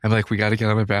 So I'm like, we got to get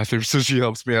out of my bathroom. So she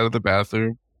helps me out of the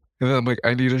bathroom. And then I'm like,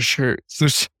 I need a shirt. So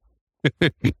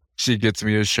she gets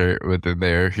me a shirt within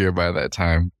there here by that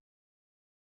time.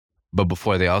 But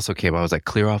before they also came, I was like,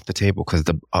 clear off the table because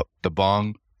the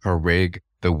bong, her rig,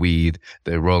 the weed,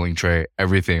 the rolling tray,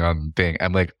 everything on the thing.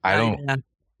 I'm like,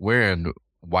 we're in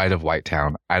White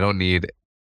Town. I don't need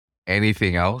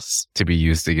anything else to be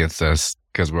used against us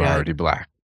because we're already black.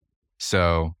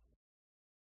 So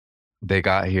they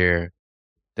got here.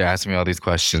 They're asking me all these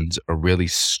questions. A really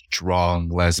strong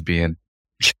lesbian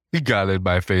got in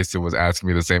my face and was asking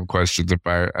me the same questions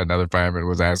another fireman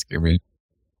was asking me.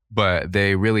 But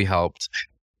they really helped.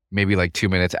 Maybe like 2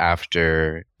 minutes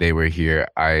after they were here,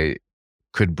 I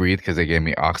could breathe because they gave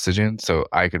me oxygen. So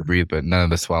I could breathe, but none of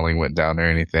the swelling went down or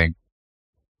anything.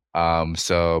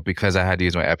 So because I had to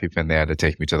use my EpiPen, they had to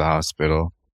take me to the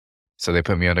hospital. So they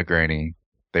put me on a gurney.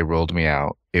 They rolled me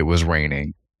out. It was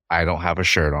raining. I don't have a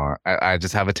shirt on. I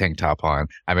just have a tank top on.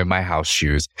 I'm in my house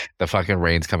shoes. The fucking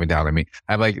rain's coming down on me.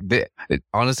 I'm like,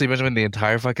 honestly, Benjamin, the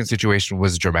entire fucking situation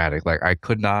was dramatic. Like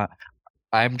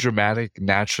I'm dramatic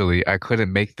naturally. I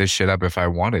couldn't make this shit up if I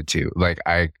wanted to. Like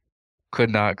I could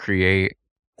not create.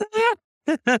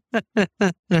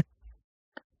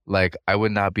 Like I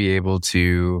would not be able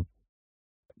to.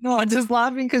 No, I'm just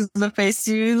laughing because the face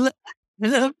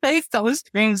that was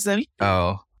crimson.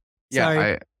 Oh, yeah.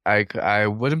 Sorry. I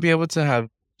wouldn't be able to have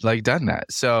like done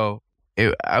that. So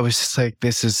I was just like,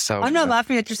 this is so. I'm not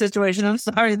laughing at your situation. I'm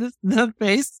sorry. The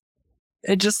face,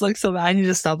 it just looks so bad. I need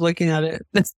to stop looking at it.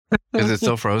 Is it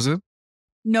still frozen?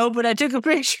 No, but I took a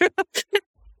picture of it.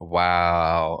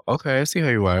 Wow. Okay, I see how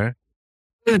you are.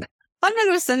 I'm not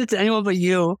going to send it to anyone but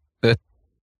you. But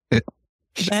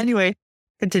anyway,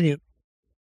 continue.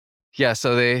 Yeah,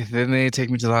 so they take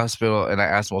me to the hospital, and I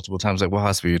asked multiple times, like, what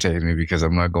hospital are you taking me? Because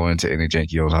I'm not going to any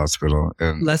janky old hospital.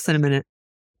 And less than a minute.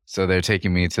 So they're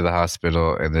taking me to the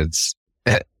hospital, and it's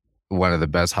one of the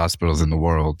best hospitals in the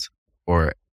world,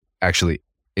 or actually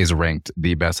is ranked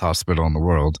the best hospital in the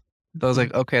world. So I was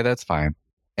like, okay, that's fine.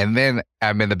 And then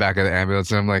I'm in the back of the ambulance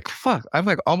and I'm like, fuck, I'm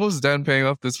like almost done paying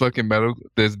off this fucking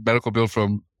medical bill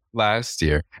from last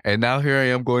year. And now here I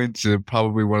am going to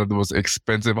probably one of the most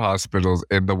expensive hospitals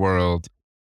in the world.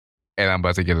 And I'm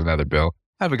about to get another bill.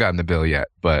 I haven't gotten the bill yet,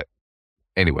 but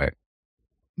anyway.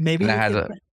 Maybe I had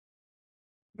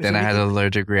an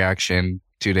allergic reaction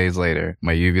 2 days later.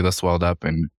 My uvula swelled up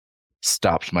and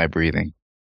stopped my breathing.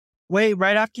 Wait,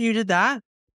 right after you did that?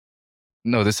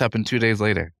 No, this happened 2 days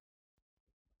later.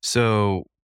 So.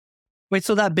 Wait,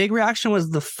 so that big reaction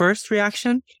was the first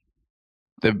reaction?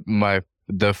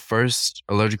 The first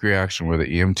allergic reaction were the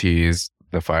EMTs,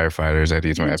 the firefighters. I had to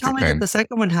use my EpiPen. Tell me that the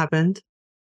second one happened.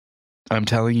 I'm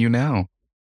telling you now.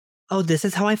 Oh, this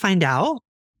is how I find out?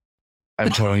 I'm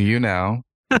telling you now.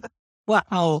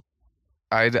 Wow.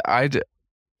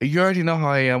 You already know how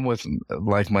I am with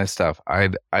like my stuff. I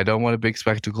don't want a big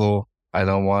spectacle. I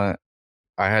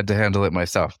had to handle it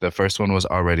myself. The first one was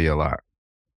already a lot.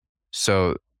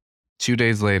 So 2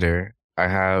 days later, I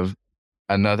have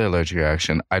another allergic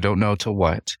reaction. I don't know to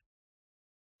what,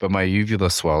 but my uvula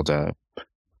swelled up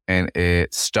and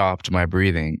it stopped my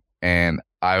breathing. And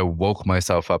I woke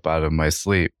myself up out of my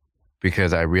sleep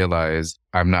because I realized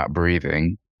I'm not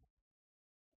breathing.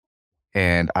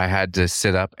 And I had to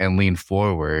sit up and lean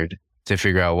forward to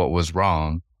figure out what was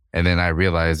wrong. And then I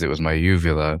realized it was my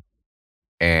uvula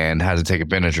and had to take a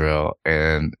Benadryl,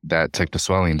 and that took the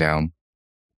swelling down.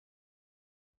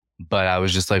 But I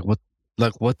was just like, what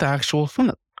the actual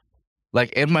fuck?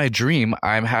 Like in my dream,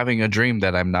 I'm having a dream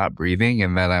that I'm not breathing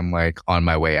and that I'm like on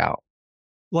my way out.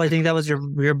 Well, I think that was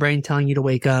your brain telling you to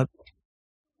wake up.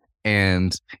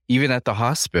 And even at the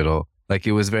hospital, like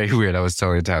it was very weird. I was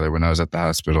telling Tyler when I was at the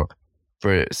hospital,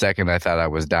 for a second, I thought I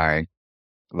was dying.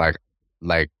 I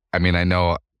mean, I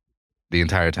know the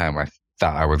entire time I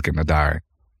thought I was going to die,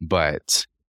 but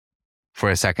for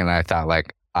a second, I thought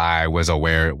like I was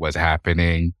aware it was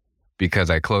happening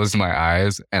because I closed my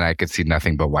eyes and I could see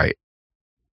nothing but white.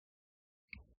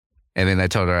 And then I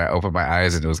told her I opened my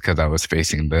eyes and it was because I was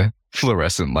facing the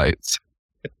fluorescent lights.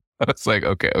 I was like,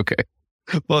 okay.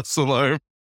 False alarm.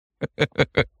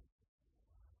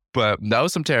 But that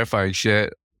was some terrifying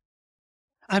shit.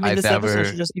 I mean, this episode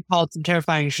should just be called some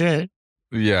terrifying shit.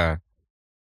 Yeah.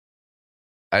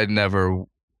 I'd never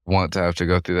want to have to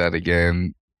go through that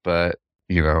again. But,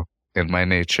 you know, in my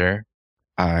nature,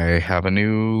 I have a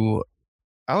new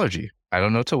allergy. I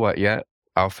don't know to what yet.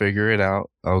 I'll figure it out.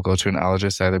 I'll go to an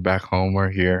allergist either back home or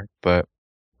here. But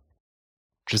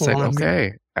just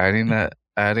okay,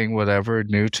 adding whatever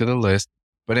new to the list.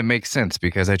 But it makes sense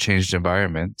because I changed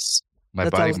environments. My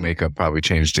body makeup probably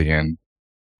changed again.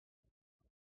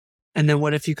 And then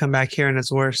what if you come back here and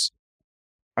it's worse?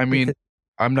 I mean,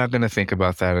 I'm not going to think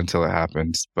about that until it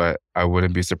happens, but I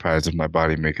wouldn't be surprised if my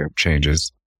body makeup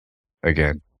changes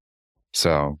again.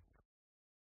 So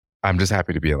I'm just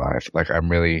happy to be alive. Like, I'm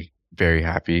really very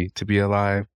happy to be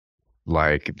alive.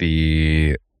 Like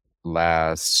the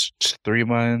last 3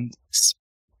 months,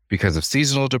 because of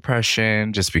seasonal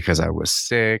depression, just because I was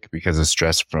sick, because of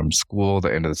stress from school,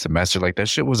 the end of the semester, like that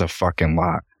shit was a fucking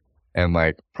lot. And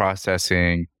like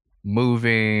processing,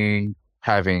 moving,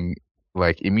 having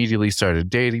like immediately started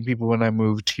dating people when I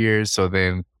moved here. So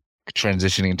then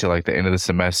transitioning to like the end of the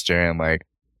semester and like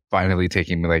finally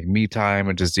taking like me time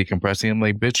and just decompressing. I'm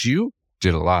like, bitch, you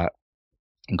did a lot,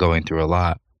 going through a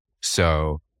lot.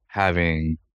 So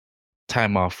having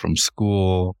time off from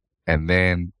school and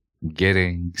then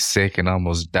getting sick and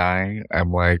almost dying,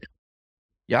 I'm like,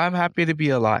 yeah, I'm happy to be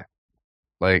alive.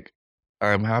 Like,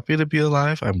 I'm happy to be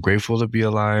alive. I'm grateful to be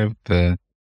alive.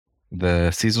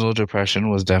 The seasonal depression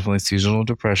was definitely seasonal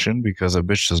depression because a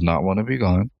bitch does not want to be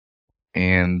gone.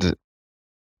 And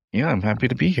yeah, I'm happy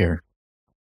to be here.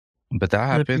 But that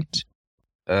happened.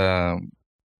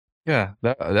 Yeah,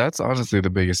 that's honestly the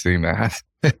biggest thing that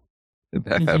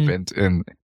happened in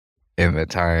the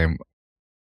time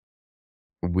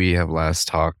we have last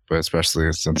talked, but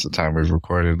especially since the time we've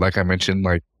recorded. Like I mentioned,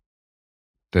 like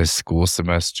the school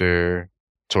semester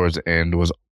towards the end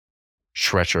was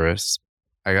treacherous.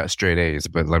 I got straight A's,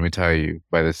 but let me tell you,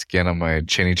 by the skin of my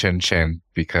chinny chin chin,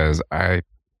 because I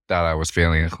thought I was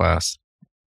failing a class.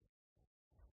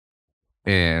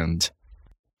 And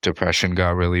depression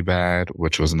got really bad,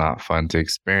 which was not fun to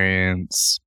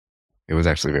experience. It was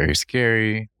actually very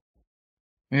scary.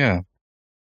 Yeah.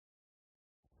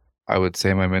 I would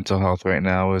say my mental health right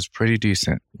now is pretty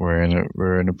decent. We're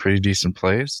in a pretty decent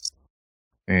place,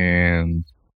 and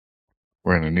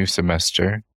we're in a new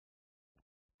semester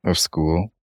of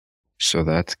school. So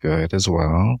that's good as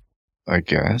well, I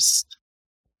guess.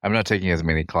 I'm not taking as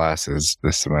many classes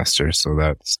this semester, so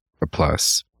that's a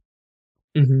plus.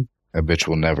 Mm-hmm. A bitch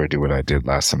will never do what I did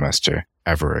last semester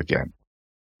ever again.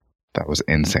 That was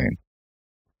insane.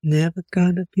 Never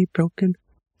gonna be broken.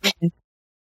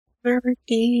 Never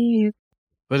again.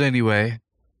 But anyway,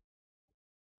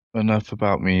 enough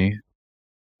about me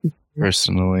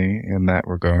personally in that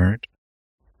regard.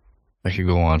 I could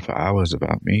go on for hours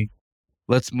about me.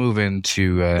 Let's move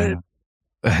into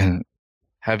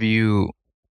have you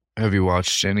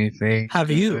watched anything? Have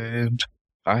you?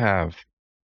 I have.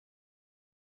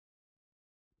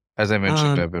 As I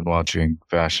mentioned, I've been watching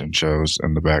fashion shows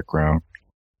in the background,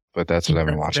 but that's what I've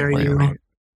been watching lately.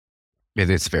 It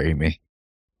is very me.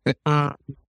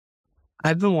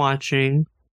 I've been watching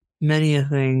many a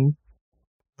thing.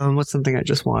 What's something I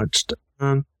just watched?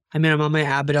 I'm on my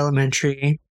Abbott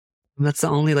Elementary. That's the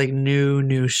only like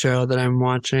new show that I'm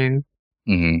watching.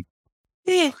 Mm-hmm.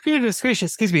 Yeah, goodness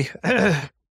gracious, excuse me.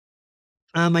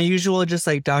 My usual just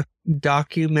like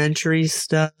documentary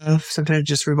stuff. Sometimes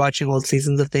just rewatching old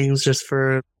seasons of things just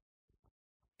for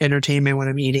entertainment when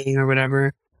I'm eating or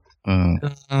whatever. What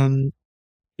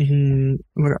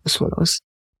else?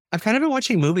 I've kind of been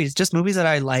watching movies, just movies that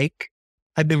I like.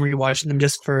 I've been rewatching them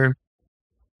just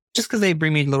because they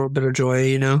bring me a little bit of joy,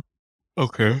 you know?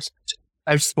 Okay.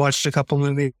 I've just watched a couple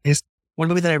movies. One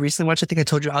movie that I recently watched, I think I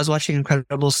told you, I was watching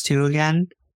Incredibles 2 again.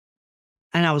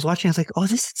 And I was like, oh,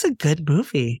 this is a good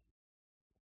movie. I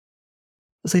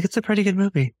was like, it's a pretty good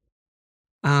movie.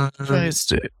 Who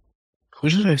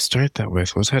did I start that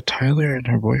with? Was that Tyler and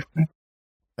her boyfriend?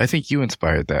 I think you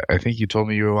inspired that. I think you told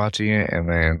me you were watching it, and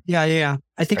then yeah.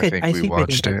 I think we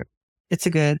watched it. It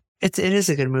is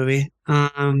a good movie.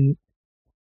 What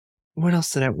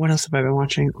else have I been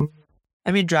watching?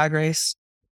 Drag Race.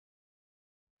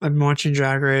 I've been watching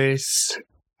Drag Race.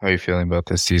 How are you feeling about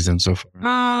this season so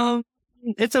far?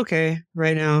 It's okay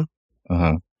right now.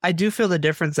 Uh-huh. I do feel the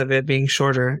difference of it being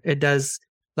shorter. It does,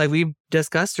 like we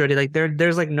discussed already, like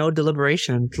there's like no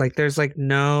deliberation. Like there's like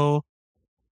no,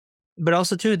 but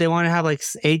also too, they want to have like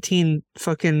 18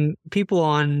 fucking people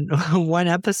on one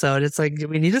episode. It's like, do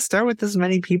we need to start with this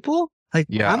many people? Like,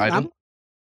 yeah,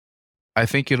 I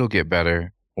think it'll get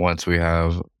better once we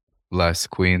have less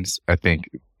queens. I think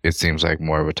it seems like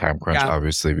more of a time crunch,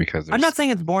 obviously, because I'm not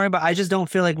saying it's boring, but I just don't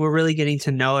feel like we're really getting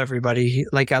to know everybody,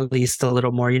 like at least a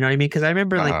little more. You know what I mean? Because I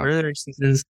remember like earlier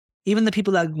seasons, even the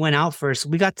people that went out first,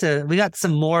 we got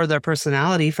some more of their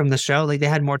personality from the show. Like they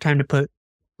had more time to put,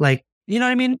 like, you know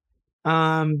what I mean?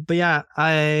 But yeah,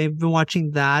 I've been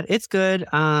watching that. It's good.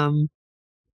 I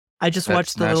just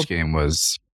watched the little game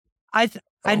was. I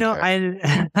know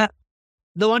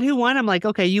the one who won. I'm like,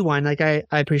 okay, you won. Like I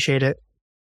appreciate it.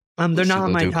 They're not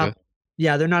on my top.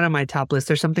 Yeah, they're not on my top list.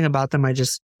 There's something about them I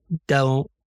just don't.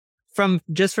 From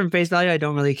face value, I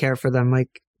don't really care for them.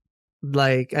 Like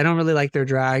I don't really like their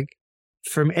drag.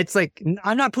 It's like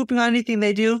I'm not pooping on anything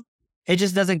they do. It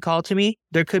just doesn't call to me.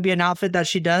 There could be an outfit that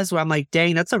she does where I'm like,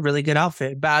 dang, that's a really good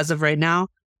outfit. But as of right now,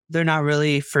 they're not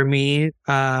really for me.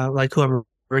 Like who I'm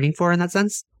rooting for in that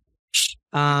sense.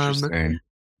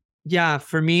 Yeah,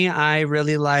 for me, I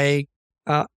really like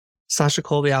Sasha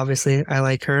Colby. Obviously, I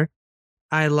like her.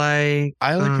 I like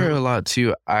her a lot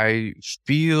too. I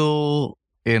feel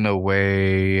in a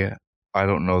way, I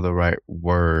don't know the right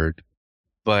word,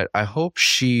 but I hope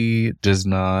she does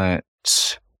not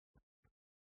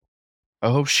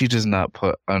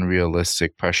put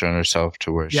unrealistic pressure on herself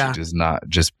to where she does not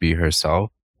just be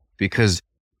herself, because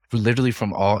literally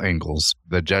from all angles,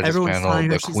 the judges panel,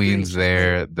 the queens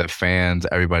there, the fans,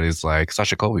 everybody's like,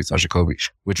 Sasha Colby,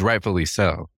 which rightfully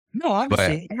so. No,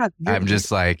 obviously. But I'm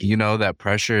just like, that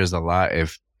pressure is a lot.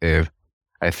 If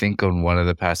I think on one of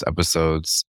the past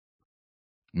episodes,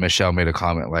 Michelle made a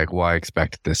comment like, well, I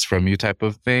expect this from you type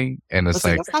of thing. And it's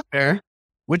like, that's not fair.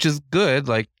 Which is good.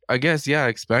 Like, I guess, yeah, I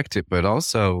expect it, but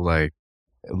also like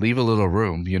leave a little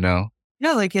room, Yeah,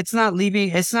 like it's not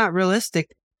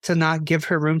realistic to not give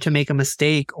her room to make a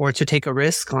mistake or to take a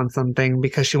risk on something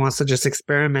because she wants to just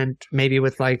experiment maybe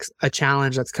with like a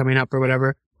challenge that's coming up or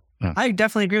whatever. Yeah. I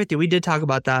definitely agree with you. We did talk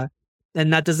about that.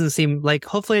 And that doesn't seem like,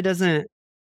 hopefully it doesn't,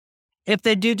 if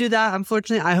they do that,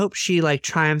 unfortunately, I hope she like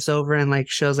triumphs over and like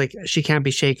shows like she can't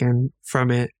be shaken from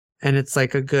it. And it's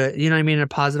like a good, you know what I mean, in a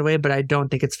positive way, but I don't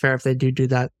think it's fair if they do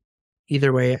that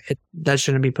either way. That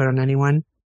shouldn't be put on anyone.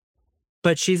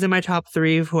 But she's in my top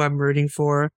 3 of who I'm rooting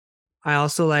for. I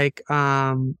also like, is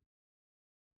her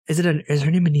name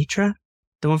Anitra?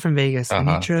 The one from Vegas.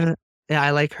 Anitra. Yeah,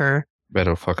 I like her.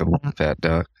 Better fucking walk that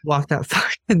duck. Walk that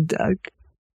fucking duck.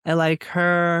 I like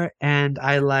her, and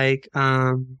I like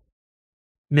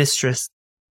Mistress.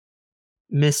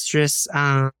 Mistress.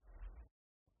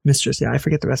 Mistress. Yeah, I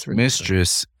forget the rest of her.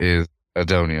 Mistress is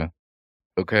Adonia.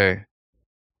 Okay.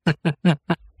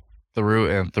 Through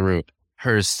and through.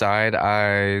 Her side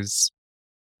eyes,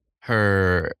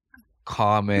 her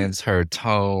comments, her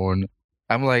tone.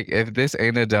 I'm like, if this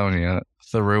ain't Adonia,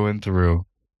 through and through.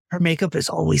 Her makeup is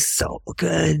always so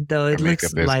good, though. It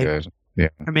looks like good. Yeah.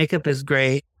 Her makeup is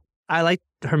great. I like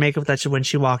her makeup when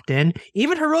she walked in.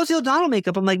 Even her Rosie O'Donnell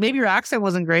makeup. I'm like, maybe her accent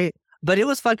wasn't great, but it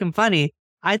was fucking funny.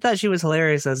 I thought she was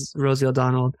hilarious as Rosie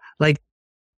O'Donnell. Like,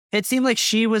 it seemed like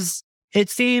she was. It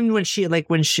seemed when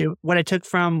I took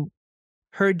from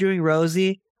her doing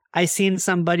Rosie, I seen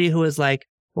somebody who was like,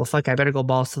 well, fuck, I better go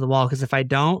balls to the wall, because if I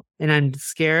don't and I'm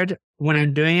scared when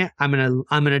I'm doing it, I'm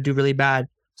gonna do really bad.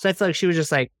 So I feel like she was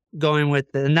just like going with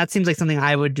it, and that seems like something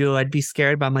I would do. I'd be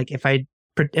scared, but I'm like, if I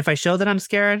show that I'm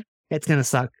scared, it's gonna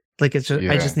suck. Like, it's just,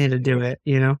 I just need to do it,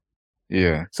 you know?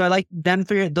 Yeah. So I like them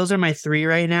three. Those are my three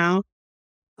right now.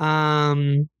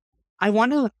 I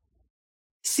want to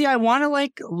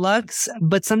like Lux,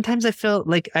 but sometimes I feel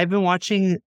like I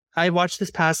watched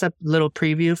this past up little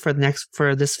preview for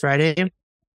this Friday,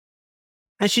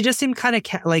 and she just seemed kind of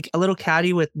like a little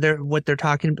catty with what they're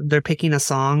talking. They're picking a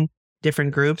song,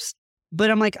 different groups,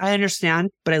 but I'm like, I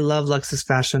understand, but I love Lux's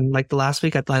fashion. Like the last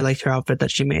week, I liked her outfit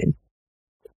that she made.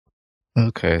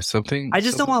 Okay, I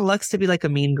just don't want Lux to be like a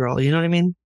mean girl. You know what I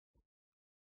mean?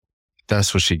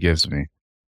 That's what she gives me.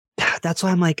 That's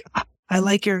why I'm like, I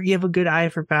like you have a good eye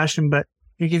for fashion, but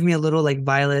you're giving me a little like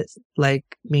Violet, like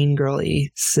mean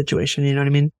girly situation. You know what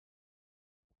I mean?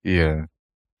 Yeah,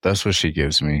 that's what she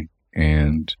gives me.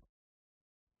 And,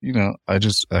 you know, I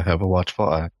have a watchful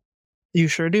eye. You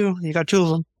sure do. You got two of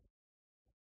them.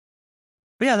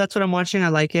 But yeah, that's what I'm watching. I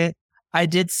like it. I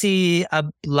did see a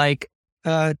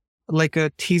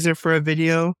teaser for a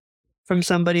video from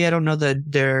somebody. I don't know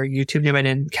their YouTube name. I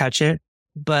didn't catch it,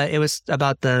 but it was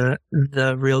about the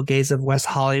Real Gays of West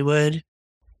Hollywood.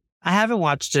 I haven't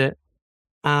watched it.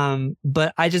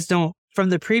 But I just don't, from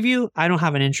the preview, I don't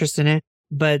have an interest in it,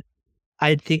 but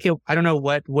I think I don't know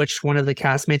which one of the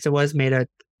castmates it was, made a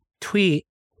tweet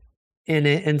in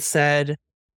it and said,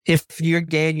 if you're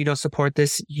gay and you don't support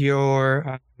this,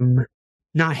 you're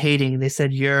not hating. They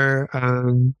said you're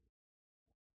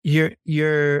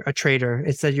a traitor.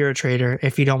 It said you're a traitor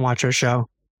if you don't watch our show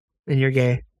and you're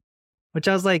gay. Which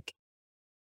I was like,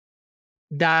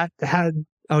 oh,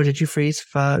 did you freeze?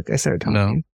 Fuck. I started talking.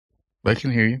 No, I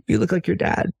can hear you. You look like your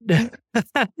dad. I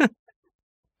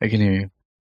can hear you.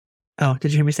 Oh,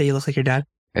 did you hear me say you look like your dad?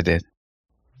 I did.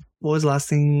 What was the last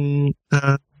thing?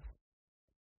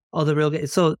 The Real Gay.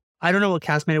 So I don't know what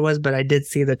castmate it was, but I did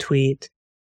see the tweet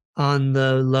on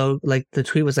the logo. Like the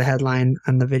tweet was a headline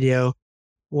on the video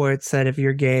where it said, if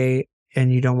you're gay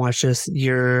and you don't watch this,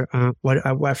 you're I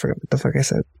forgot what the fuck I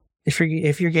said. If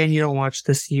you're gay and you don't watch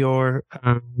this, you're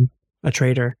a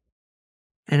traitor.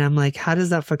 And I'm like, how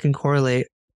does that fucking correlate?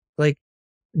 Like,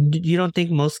 you don't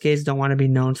think most gays don't want to be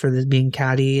known for this being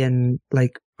catty and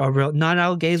like not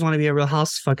all gays want to be a Real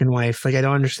House fucking wife. Like, I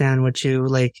don't understand what you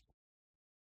like.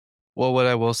 Well, what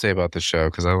I will say about the show,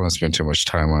 because I don't want to spend too much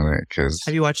time on it.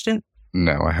 Have you watched it?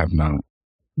 No, I have not.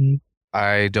 Mm-hmm.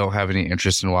 I don't have any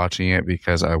interest in watching it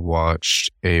because I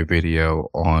watched a video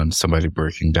on somebody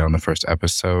breaking down the first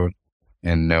episode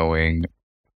and knowing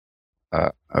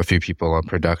a few people on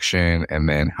production and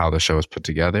then how the show is put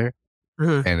together.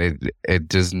 Uh-huh. And it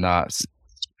does not,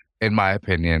 in my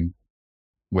opinion,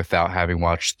 without having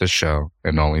watched the show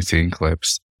and only seeing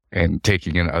clips and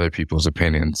taking in other people's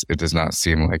opinions, it does not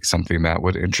seem like something that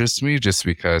would interest me, just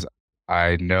because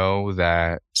I know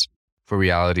that for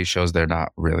reality shows, they're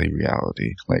not really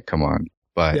reality. Like, come on.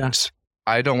 But yeah.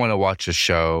 I don't want to watch a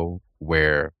show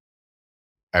where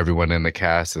everyone in the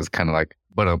cast is kind of like,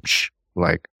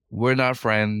 like, we're not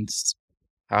friends.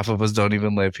 Half of us don't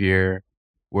even live here.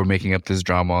 We're making up this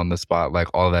drama on the spot. Like,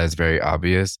 all that is very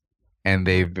obvious. And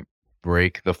they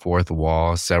break the fourth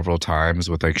wall several times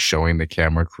with like showing the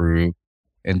camera crew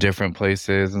in different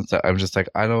places. And so I'm just like,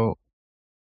 I don't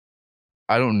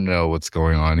know what's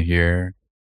going on here.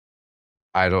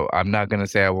 I'm not going to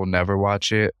say I will never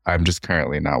watch it. I'm just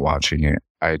currently not watching it.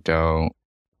 I don't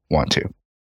want to.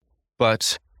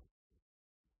 But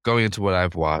going into what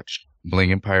I've watched,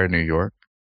 Bling Empire New York.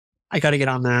 I got to get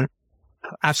on that.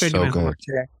 After so doing good. homework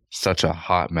today. Such a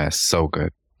hot mess. So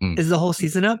good. Is the whole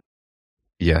season up?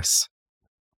 Yes.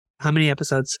 How many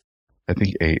episodes? I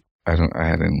think 8. I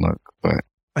didn't look, but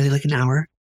are they like an hour?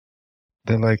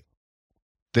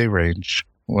 They range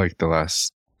like the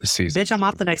last season. Bitch, I'm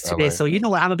off the next 2 days, so you know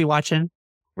what I'm gonna be watching.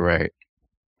 Right.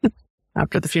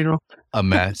 After the funeral. A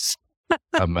mess.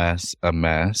 A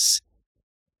mess.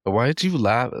 Why did you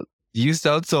laugh? You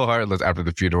sound so heartless after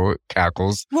the funeral.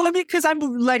 Cackles. Well, I mean, because I'm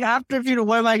like, after the funeral,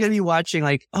 what am I going to be watching?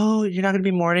 Like, oh, you're not going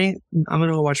to be mourning? I'm going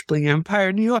to go watch Bling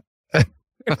Empire New York. Do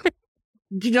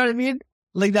you know what I mean?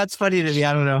 Like, that's funny to me.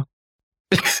 I don't know.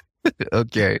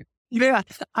 Okay. Yeah,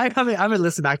 I haven't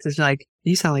listened back to this. Like,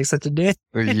 you sound like such a dick.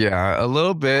 Yeah, a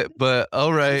little bit, but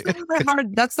all right.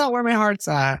 That's not where my heart's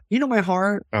at. You know my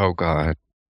heart. Oh God.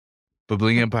 But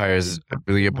Bling Empire is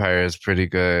pretty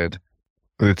good.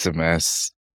 It's a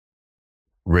mess.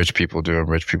 Rich people doing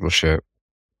rich people shit,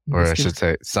 or I should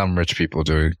say, some rich people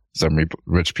doing some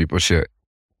rich people shit.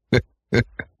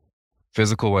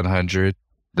 Physical 100.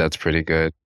 That's pretty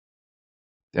good.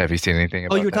 Have you seen anything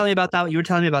about you were telling me about that. You were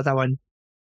telling me about that one.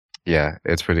 Yeah,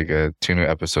 it's pretty good. 2 new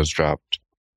episodes dropped.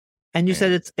 And you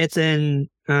said it's in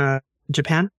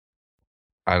Japan?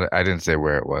 I didn't say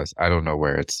where it was. I don't know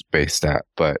where it's based at,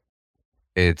 but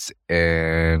it's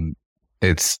Asian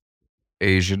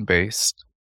based.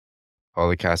 All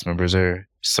the cast members are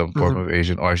some form of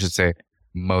Asian, or I should say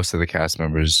most of the cast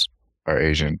members are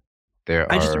Asian.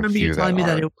 I just remember you telling me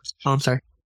that it was... Oh, I'm sorry.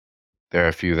 There are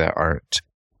a few that aren't.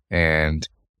 And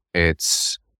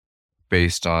it's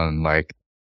based on like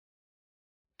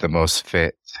the most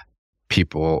fit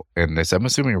people in this, I'm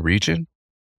assuming, region.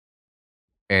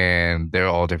 And they're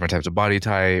all different types of body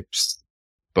types,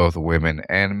 both women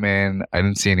and men. I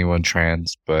didn't see anyone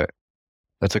trans, but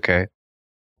that's okay.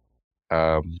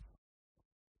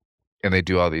 And they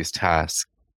do all these tasks.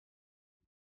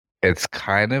 It's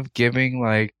kind of giving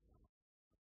like,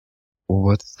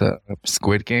 what's the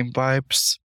Squid Game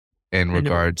vibes in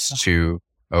regards to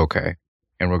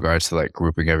like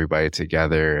grouping everybody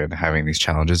together and having these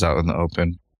challenges out in the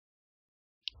open.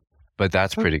 But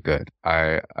that's pretty good.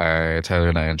 Tyler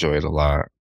and I enjoy it a lot.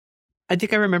 I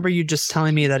think I remember you just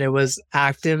telling me that it was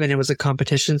active and it was a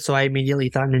competition, so I immediately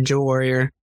thought Ninja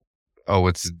Warrior. Oh,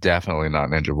 it's definitely not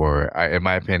Ninja Warrior. In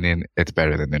my opinion, it's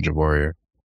better than Ninja Warrior.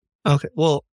 Okay,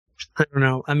 well, I don't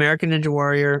know. American Ninja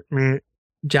Warrior,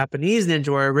 Japanese Ninja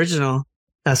Warrior original.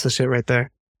 That's the shit right there.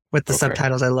 With the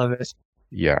subtitles, I love it.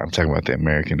 Yeah, I'm talking about the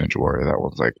American Ninja Warrior. That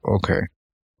one's like, okay.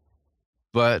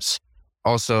 But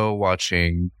also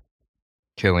watching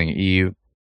Killing Eve.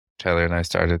 Tyler and I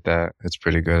started that. It's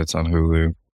pretty good. It's on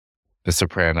Hulu. The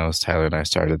Sopranos. Tyler and I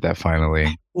started that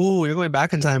finally. Ooh, you're going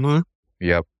back in time, huh?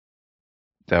 Yep.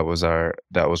 That was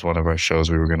one of our shows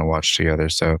we were going to watch together.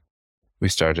 So we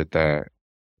started that.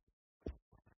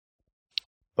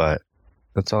 But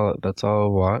that's all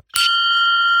I'll watch.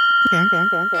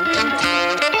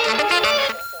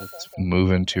 Let's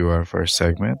move into our first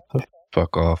segment, the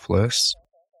fuck off list.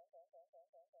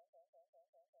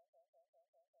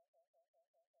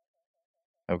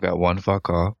 I've got one fuck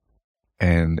off,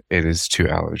 and it is 2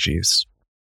 allergies.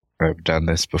 I've done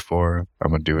this before.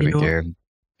 I'm going to do it again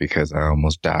because I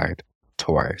almost died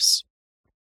twice.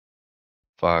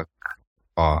 Fuck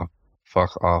off.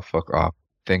 Fuck off. Fuck off.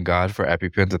 Thank God for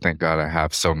EpiPens, and thank God I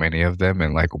have so many of them,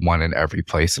 and like one in every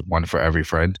place and one for every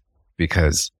friend,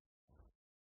 because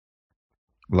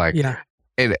like the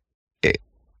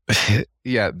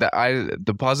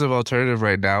positive alternative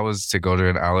right now is to go to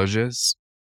an allergist.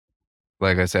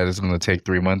 Like I said, it's going to take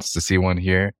 3 months to see one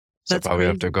here, so I probably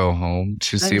have to go home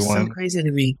to see one. That's so crazy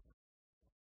to me.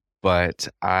 But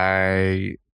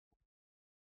I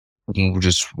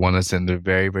just want to send a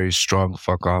very, very strong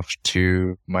fuck off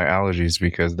to my allergies,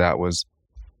 because that was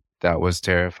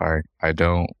terrifying. I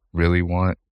don't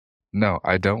want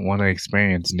to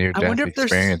experience near-death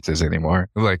experiences anymore.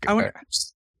 Like,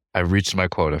 I've reached my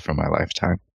quota for my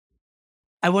lifetime.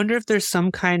 I wonder if there's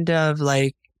some kind of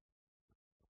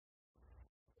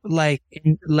maybe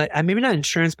not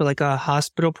insurance, but like a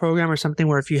hospital program or something,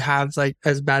 where if you have like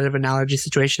as bad of an allergy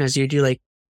situation as you do, like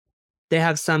they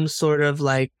have some sort of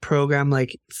like program,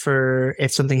 like for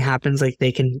if something happens, like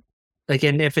they can, like,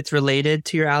 and if it's related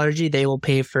to your allergy, they will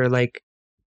pay for like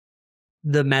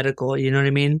the medical, you know what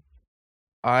I mean?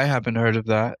 I haven't heard of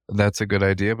that. That's a good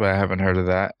idea, but I haven't heard of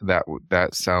that.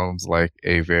 That sounds like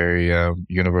a very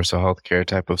universal healthcare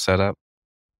type of setup.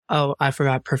 Oh, I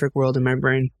forgot Perfect World in my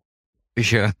brain.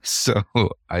 Yeah, so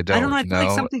I don't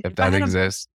know if that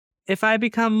exists. If I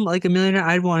become like a millionaire,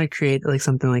 I'd want to create like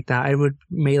something like that. I would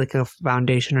make like a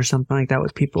foundation or something like that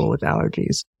with people with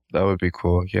allergies. That would be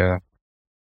cool, yeah.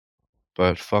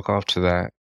 But fuck off to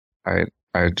that. I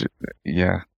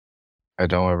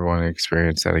don't ever want to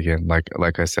experience that again.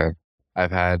 Like I said,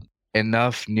 I've had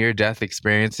enough near-death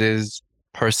experiences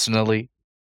personally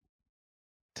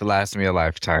to last me a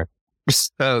lifetime.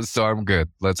 So I'm good.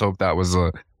 Let's hope that was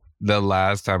the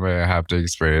last time I have to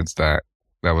experience that.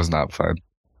 That was not fun.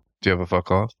 Do you have a fuck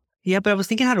off? Yeah, but I was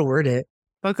thinking how to word it.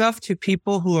 Fuck off to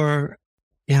people who are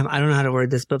yeah, I don't know how to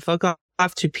word this, but fuck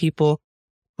off to people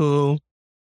who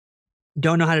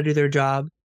don't know how to do their job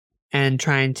and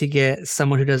trying to get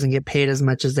someone who doesn't get paid as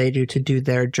much as they do to do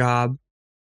their job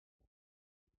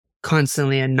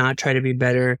constantly and not try to be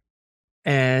better.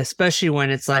 Especially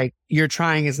when it's like your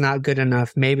trying is not good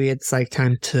enough. Maybe it's like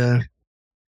time to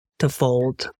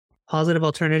fold. Positive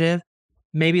alternative.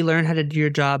 Maybe learn how to do your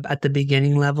job at the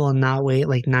beginning level and not wait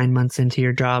like 9 months into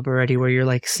your job already where you're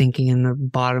like sinking in the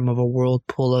bottom of a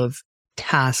whirlpool of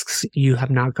tasks you have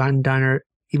not gotten done or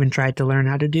even tried to learn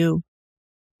how to do.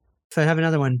 So I have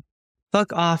another one.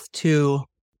 Fuck off to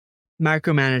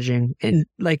micromanaging. And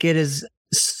like it is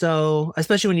so,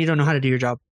 especially when you don't know how to do your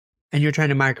job and you're trying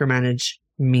to micromanage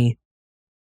me.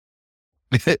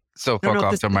 So fuck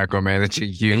off to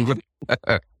micromanaging you.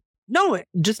 No,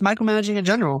 just micromanaging in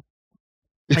general.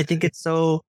 I think it's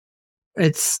so,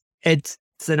 it's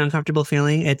an uncomfortable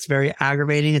feeling. It's very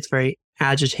aggravating. It's very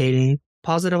agitating.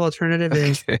 Positive alternative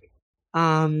is,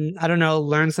 I don't know,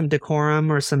 learn some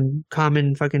decorum or some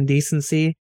common fucking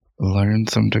decency. Learn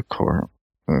some decorum.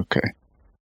 Okay.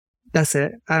 That's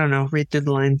it. I don't know. Read through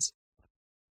the lines.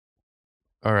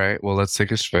 All right. Well, let's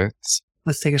take a schwitz.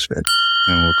 Let's take a schwitz.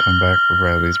 And we'll come back for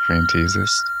Bradley's brain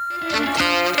teases.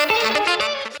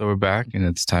 So we're back and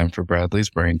it's time for Bradley's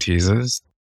brain teases.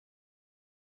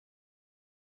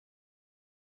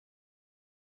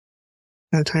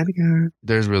 No time again.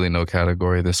 There's really no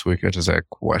category this week. I just had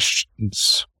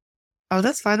questions. Oh,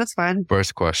 that's fine. That's fine.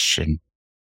 First question.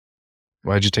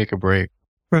 Why'd you take a break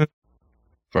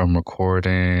from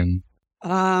recording?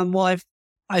 Well,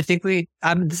 I think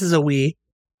this is a we.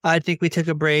 I think we took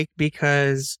a break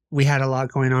because we had a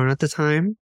lot going on at the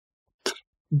time.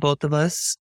 Both of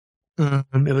us.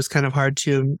 It was kind of hard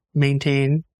to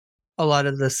maintain a lot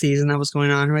of the season that was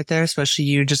going on right there, especially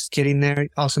you just getting there,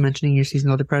 also mentioning your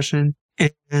seasonal depression.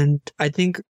 And I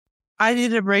think I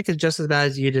needed a break just as bad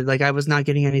as you did. Like I was not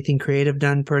getting anything creative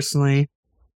done personally.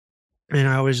 And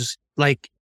I was just like,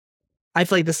 I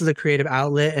feel like this is a creative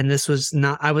outlet and this was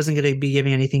not, I wasn't going to be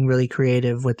giving anything really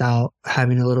creative without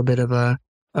having a little bit of a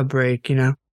break, you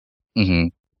know? Mm-hmm.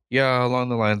 Yeah, along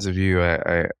the lines of you,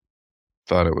 I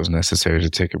thought it was necessary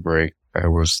to take a break. I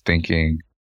was thinking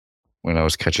when I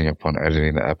was catching up on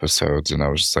editing the episodes and I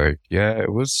was just like, yeah,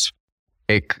 it was,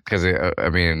 because I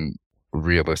mean,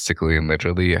 realistically and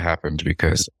literally it happened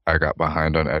because I got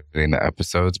behind on editing the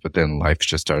episodes, but then life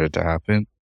just started to happen.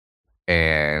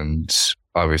 And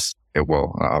obviously,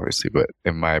 well, not obviously, but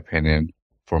in my opinion,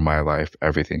 for my life,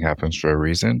 everything happens for a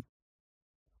reason.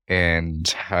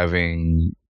 And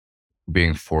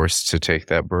being forced to take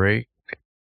that break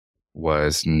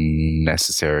was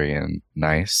necessary and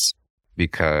nice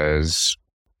because,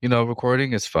 you know,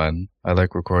 recording is fun. I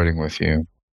like recording with you,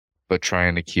 but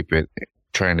trying to keep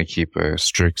a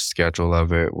strict schedule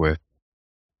of it with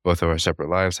both of our separate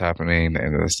lives happening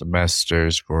and the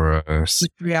semesters for us.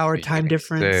 3-hour time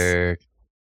difference. Sick,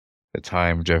 the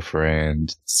time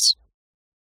difference.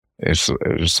 It's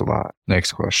just a lot.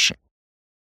 Next question.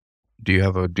 Do you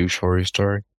have a douche horror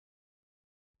story?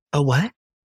 A what?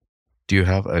 Do you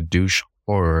have a douche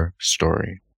horror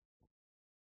story?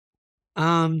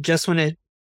 Just when it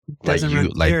doesn't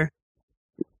run clear.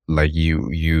 Like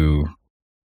you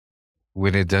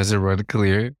when it doesn't run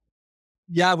clear.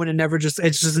 Yeah, when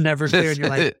it's just never clear, and you're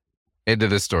like, end of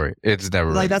the story. It's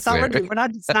never like that's clear. not what we're not.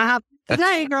 It's not happening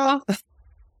today, girl.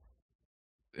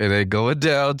 It ain't going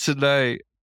down tonight.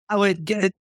 I would get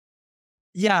it.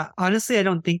 Yeah, honestly, I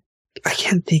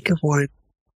can't think of one.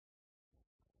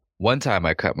 One time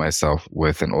I cut myself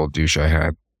with an old douche I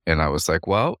had, and I was like,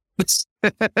 well,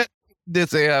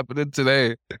 this ain't happening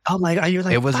today. Oh my God, you're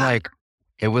like,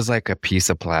 it was like a piece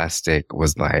of plastic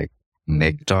was like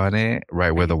nicked on it, right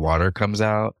where the water comes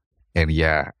out. And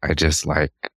yeah, I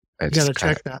gotta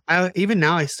check that. Even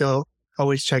now, I still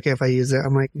always check it if I use it.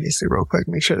 I'm like, let me see real quick,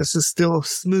 make sure this is still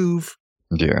smooth.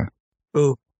 Yeah.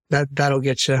 Oh, that'll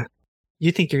get you.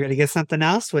 You think you're gonna get something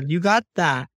else? Well, you got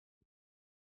that.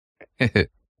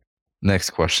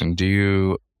 Next question. Do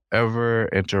you ever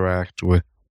interact with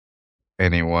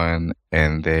anyone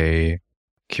and they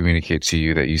communicate to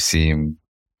you that you seem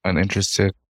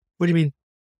uninterested? What do you mean?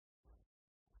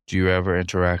 Do you ever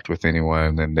interact with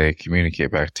anyone and they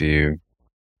communicate back to you,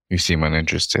 you seem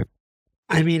uninterested?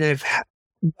 I mean,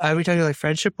 are we talking like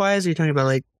friendship wise? Or are you talking about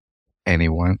like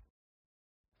anyone?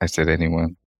 I said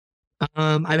anyone.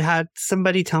 I've had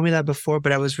somebody tell me that before,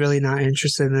 but I was really not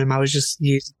interested in them. I was just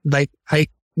I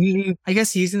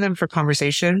guess using them for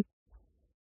conversation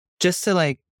just to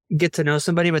like get to know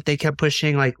somebody, but they kept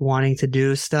pushing like wanting to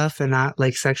do stuff and not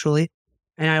like sexually.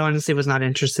 And I honestly was not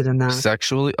interested in that.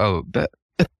 Sexually? Oh, that.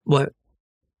 What?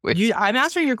 I'm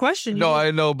answering your question. No,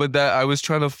 I know, but that I was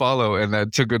trying to follow and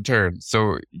that took a turn.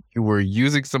 So you were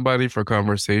using somebody for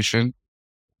conversation?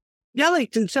 Yeah,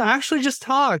 like to actually just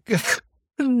talk.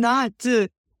 Not to...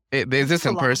 Is this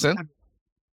in person?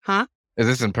 Huh? Is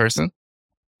this in person?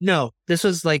 No, this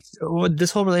was like,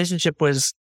 this whole relationship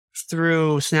was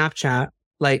through Snapchat,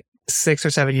 like 6 or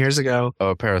 7 years ago.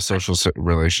 Oh, a parasocial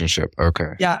relationship.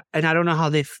 Okay. Yeah. And I don't know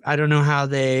how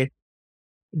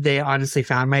they honestly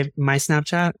found my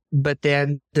Snapchat, but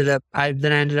I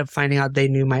ended up finding out they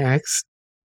knew my ex.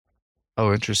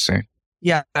 Oh, interesting.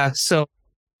 Yeah. So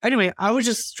anyway, I was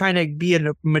just trying to be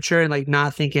mature and like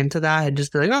not think into that and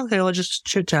just be like, oh, okay, we'll just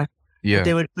chit chat. Yeah.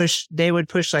 But they would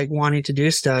push like wanting to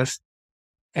do stuff.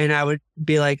 And I would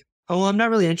be like, oh, well, I'm not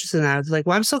really interested in that. It's like,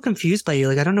 well, I'm so confused by you.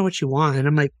 Like, I don't know what you want. And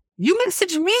I'm like, you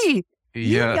messaged me.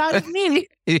 Yeah. You got me.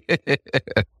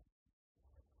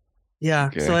 Yeah.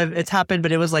 Okay. So it's happened,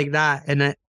 but it was like that.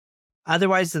 And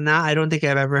otherwise than that, I don't think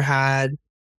I've ever had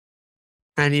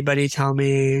anybody tell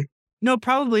me, no,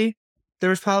 probably. There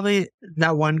was probably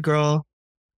that one girl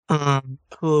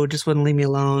who just wouldn't leave me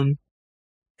alone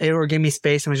or give me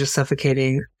space and was just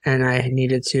suffocating, and I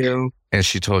needed to. And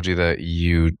she told you that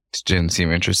you didn't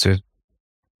seem interested?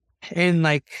 And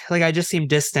like I just seemed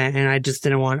distant, and I just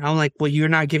didn't want. I'm like, well, you're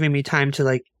not giving me time to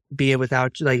like be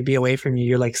away from you.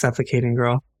 You're like suffocating,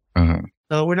 girl. Uh-huh.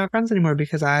 So we're not friends anymore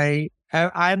because I'm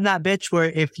that bitch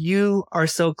where if you are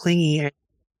so clingy and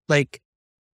like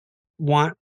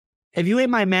if you ain't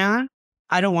my man,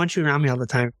 I don't want you around me all the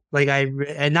time. Like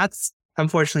and that's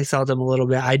unfortunately seldom a little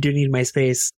bit. I do need my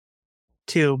space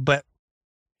too, but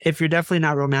if you're definitely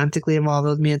not romantically involved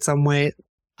with me in some way,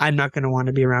 I'm not going to want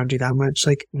to be around you that much.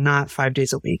 Like not 5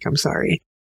 days a week. I'm sorry.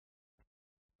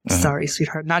 Sorry,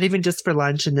 sweetheart. Not even just for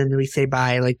lunch and then we say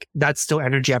bye. Like that's still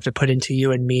energy I have to put into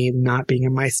you and me not being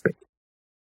in my space.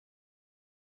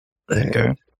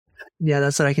 Okay. Yeah,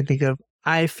 that's what I can think of.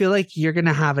 I feel like you're going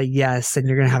to have a yes and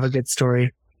you're going to have a good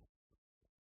story.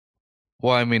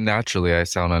 Well, I mean, naturally, I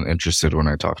sound uninterested when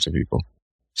I talk to people.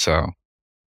 So.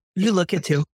 You look it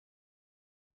too.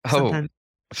 Sometimes.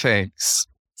 Oh, thanks.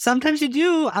 Sometimes you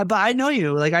do, but I know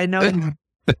you. Like, I know.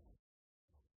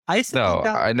 I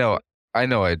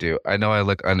know I do. I know I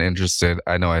look uninterested.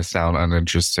 I know I sound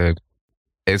uninterested.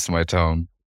 It's my tone.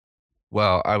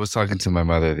 Well, I was talking to my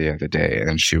mother the other day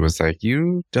and she was like,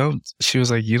 why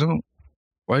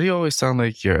do you always sound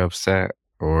like you're upset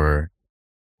or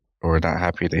not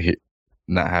happy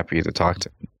to talk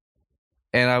to me?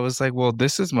 And I was like, well,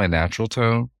 this is my natural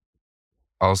tone.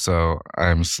 Also,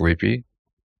 I'm sleepy.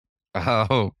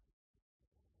 Oh.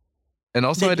 And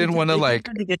also I didn't want to like...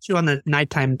 They get you on the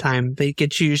nighttime time. They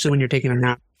get you usually when you're taking a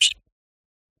nap.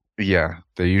 Yeah,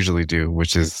 they usually do,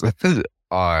 which is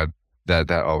odd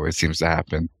that always seems to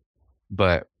happen.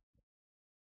 But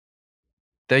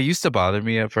that used to bother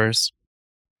me at first.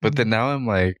 But then now I'm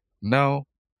like, no.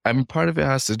 I mean, part of it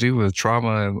has to do with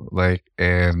trauma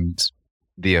and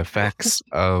the effects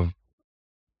of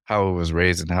how I was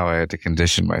raised and how I had to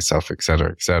condition myself, et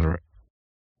cetera, et cetera.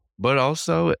 But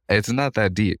also, it's not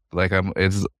that deep. Like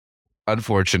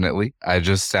unfortunately, I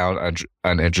just sound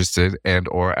uninterested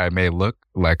or I may look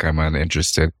like I'm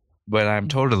uninterested, but I'm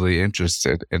totally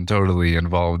interested and totally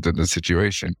involved in the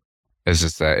situation. It's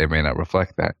just that it may not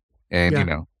reflect that.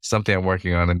 And, something I'm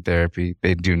working on in therapy,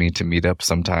 they do need to meet up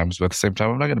sometimes, but at the same time,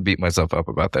 I'm not going to beat myself up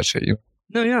about that shit.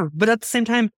 No, yeah. But at the same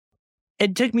time,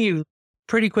 it took me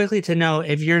pretty quickly to know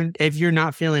if you're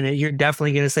not feeling it, you're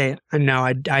definitely going to say, no,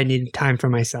 I need time for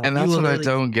myself. And that's what I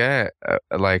don't get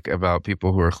about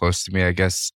people who are close to me. I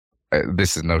guess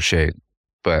this is no shade,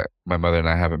 but my mother and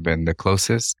I haven't been the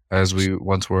closest as we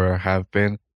once have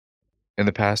been in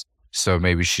the past. So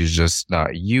maybe she's just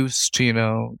not used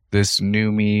to, this new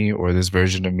me or this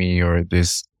version of me or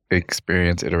this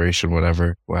experience, iteration,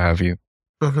 whatever, what have you.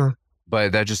 Uh-huh.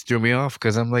 But that just threw me off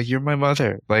because I'm like, you're my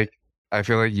mother. Like, I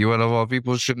feel like you out of all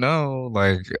people should know.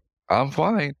 Like, I'm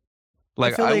fine.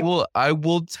 Like, I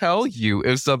will tell you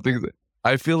if something.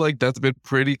 I feel like that's been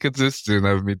pretty consistent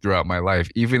of me throughout my life,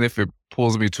 even if it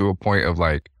pulls me to a point of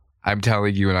like, I'm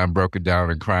telling you and I'm broken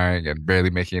down and crying and barely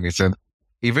making any sense.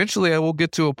 Eventually, I will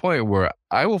get to a point where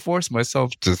I will force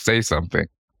myself to say something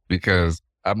because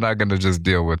I'm not going to just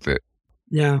deal with it.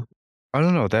 Yeah. I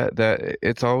don't know that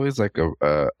it's always like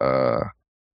a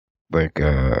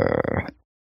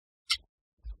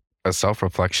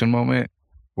self-reflection moment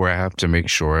where I have to make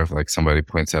sure if like somebody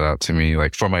points that out to me,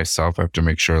 like for myself, I have to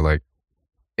make sure like,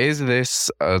 is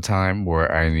this a time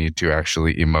where I need to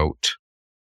actually emote?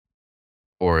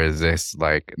 Or is this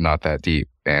like not that deep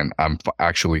and I'm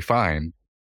actually fine?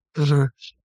 Uh-huh.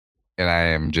 And I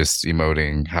am just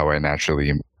emoting how I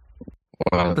naturally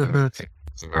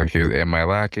Like, am I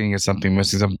lacking? Is something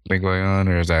missing? Something going on?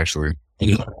 Or is actually...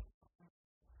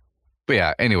 But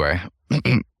yeah, anyway.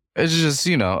 It's just,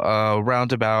 a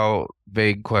roundabout,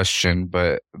 vague question,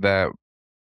 but that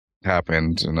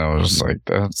happened. And I was like,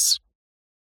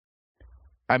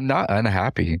 I'm not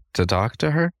unhappy to talk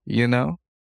to her,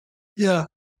 Yeah.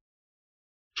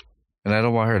 And I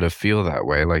don't want her to feel that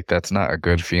way. Like, that's not a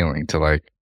good feeling to,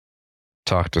 like,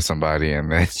 talk to somebody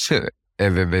and then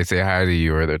they say hi to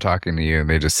you or they're talking to you and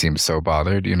they just seem so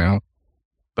bothered,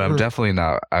 But I'm definitely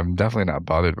not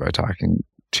bothered by talking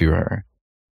to her.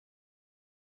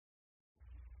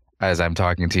 As I'm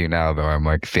talking to you now, though, I'm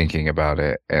like thinking about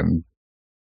it and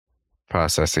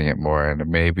processing it more. And it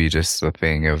may be just a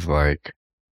thing of like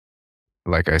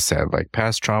I said, like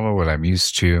past trauma, what I'm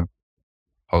used to.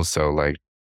 Also, like,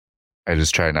 I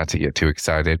just try not to get too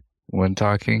excited when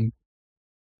talking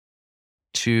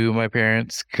to my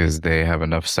parents because they have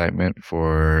enough excitement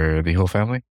for the whole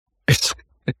family. Some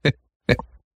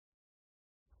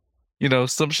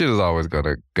shit is always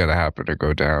gonna happen or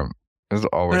go down. There's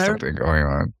always something going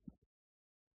on.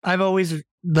 I've always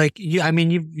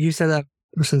you said that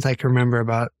since I can remember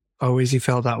about always you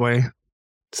felt that way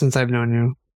since I've known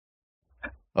you.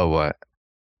 Oh, what?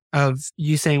 Of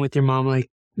you saying with your mom, like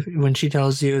when she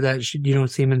tells you that you don't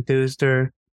seem enthused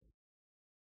or.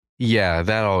 Yeah,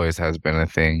 that always has been a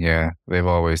thing. Yeah, they've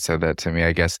always said that to me.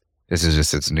 I guess this is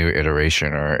just its new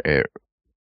iteration, or it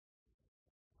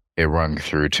rung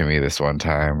through to me this one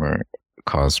time, or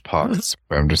caused pause.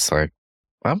 I'm just like,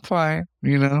 I'm fine,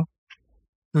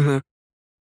 Mm-hmm.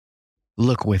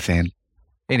 Look within.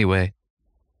 Anyway,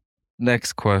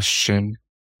 next question.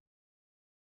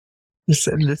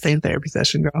 The same therapy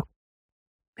session, girl.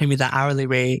 Pay me the hourly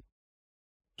rate.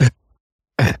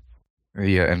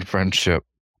 Yeah, and friendship.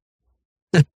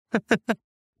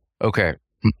 Okay.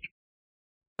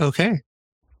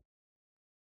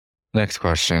 Next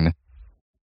question.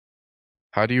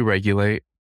 How do you regulate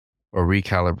or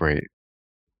recalibrate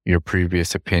your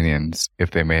previous opinions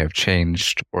if they may have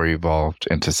changed or evolved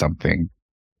into something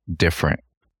different?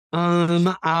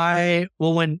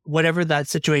 When whatever that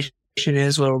situation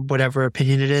is or whatever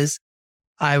opinion it is,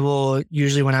 I will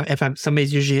usually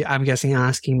somebody's usually, I'm guessing,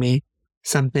 asking me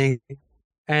something,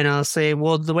 and I'll say,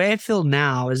 well, the way I feel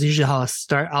now is usually how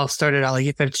I'll start it out. Like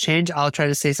if it's changed, I'll try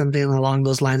to say something along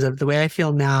those lines of the way I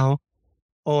feel now,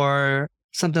 or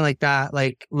something like that.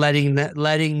 Like letting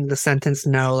the sentence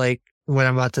know, like what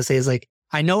I'm about to say is like,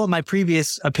 I know what my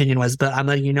previous opinion was, but I'm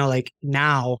letting you know, like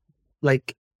now,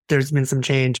 like there's been some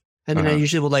change. And then I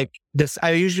usually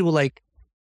will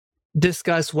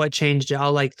discuss what changed it.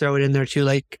 I'll like throw it in there too.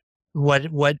 Like what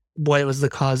was the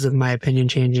cause of my opinion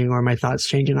changing or my thoughts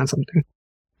changing on something.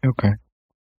 Okay.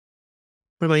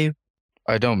 What about you?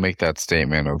 I don't make that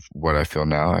statement of what I feel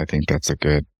now. I think that's a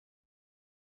good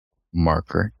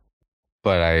marker,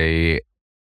 but I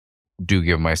do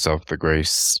give myself the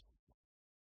grace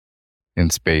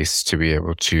and space to be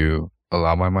able to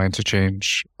allow my mind to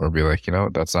change or be like,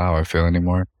 that's not how I feel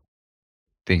anymore.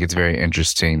 I think it's very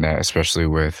interesting that, especially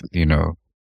with,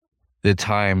 the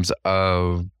times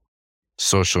of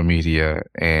social media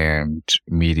and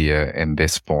media in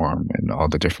this form and all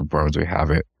the different forms we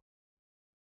have it,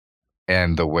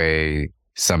 and the way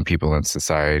some people in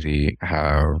society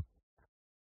have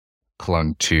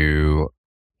clung to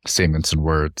statements and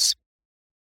words,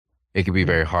 it can be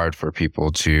very hard for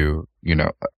people to,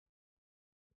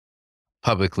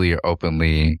 publicly or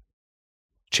openly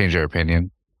change their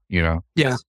opinion, Yeah.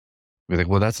 Be like,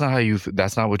 well, that's not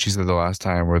what you said the last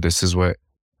time, or this is what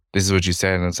you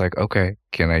said. And it's like, okay,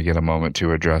 can I get a moment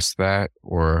to address that?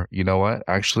 Or, you know what?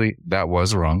 Actually, that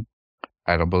was wrong.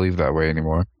 I don't believe that way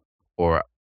anymore. Or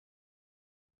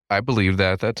I believed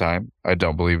that at that time. I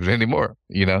don't believe it anymore,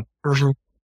 Mm-hmm.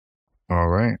 All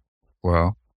right.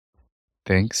 Well,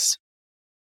 thanks.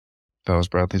 That was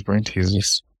Bradley's Brain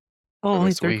Teasers. Oh,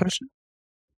 only third question?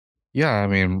 Yeah, I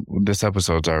mean, this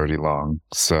episode's already long,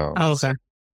 so. Oh, okay.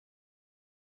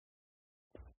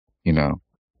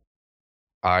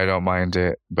 I don't mind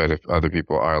it, but if other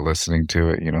people are listening to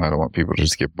it, I don't want people to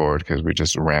just get bored because we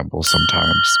just ramble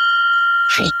sometimes.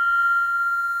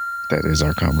 That is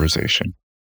our conversation.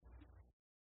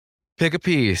 Pick a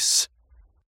piece.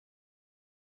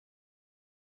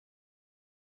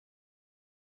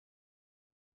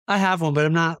 I have one, but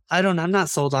I'm not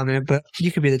sold on it, but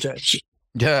you could be the judge.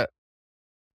 Yeah.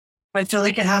 I feel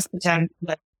like it has potential.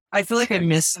 I feel like I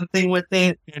missed something with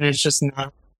it, and it's just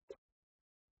not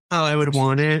how I would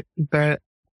want it. But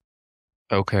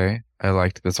okay, I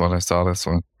liked this one. I saw this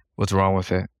one. What's wrong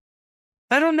with it?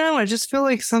 I don't know. I just feel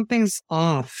like something's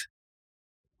off.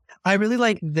 I really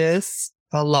like this,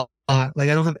 a lot. Like,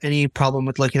 I don't have any problem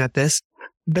with looking at this,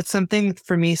 but something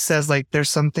for me says like there's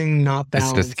something not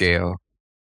balanced. It's the scale.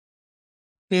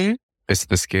 It's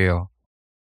the scale.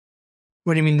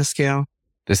 What do you mean the scale?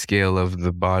 The scale of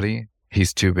the body.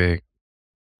 He's too big.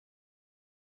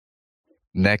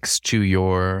 Next to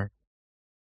the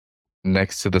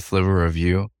sliver of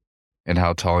you and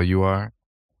how tall you are,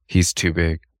 he's too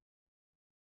big.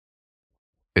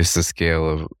 It's the scale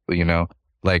of,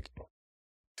 like.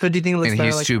 So do you think it looks and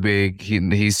better? He's too big.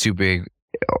 He's too big,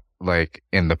 like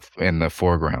in the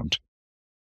foreground.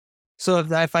 So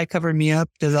if I cover me up,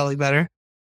 does that look better?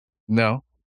 No,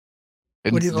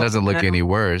 it doesn't look any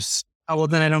worse. Oh, well,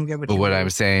 then I don't get what. But what I'm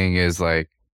saying is, like,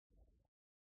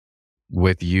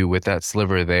 with that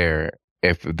sliver there,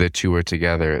 if the two are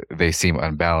together, they seem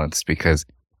unbalanced because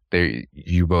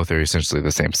you both are essentially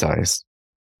the same size.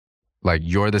 Like,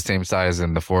 you're the same size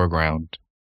in the foreground.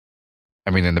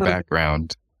 I mean, in the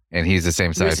background, and he's the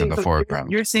same size in the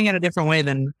foreground. You're seeing it a different way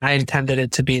than I intended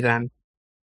it to be then.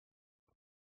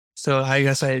 So I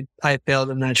guess I failed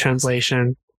in that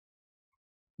translation.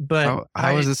 But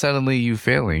how is it suddenly you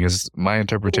failing? Is my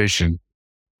interpretation.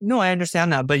 No, I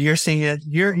understand that, but you're seeing it.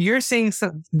 You're seeing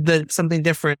something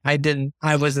different.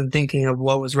 I wasn't thinking of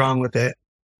what was wrong with it.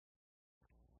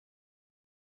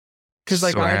 Because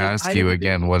I ask you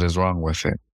again, what is wrong with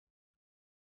it?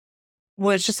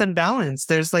 Well, it's just unbalanced.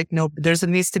 There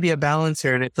needs to be a balance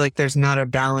here, and I feel like there's not a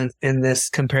balance in this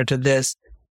compared to this.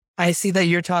 I see that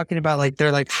you're talking about like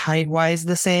they're like height wise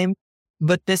the same,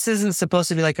 but this isn't supposed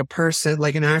to be like a person,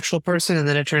 like an actual person, and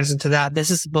then it turns into that. This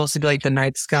is supposed to be like the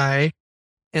night sky,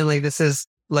 and like this is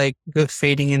like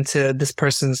fading into this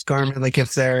person's garment, like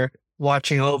if they're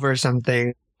watching over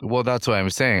something. Well, that's what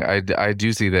I'm saying. I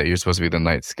do see that you're supposed to be the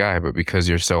night sky, but because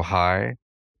you're so high,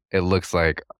 it looks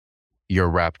like you're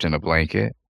wrapped in a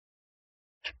blanket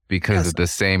because it's the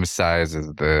same size as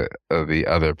the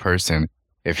other person.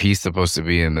 If he's supposed to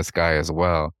be in the sky as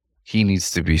well, he needs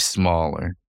to be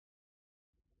smaller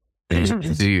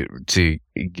to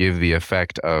give the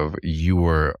effect of you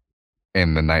were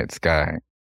in the night sky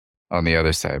on the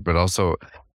other side. But also,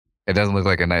 it doesn't look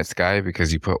like a night sky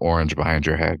because you put orange behind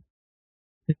your head.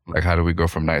 Like, how do we go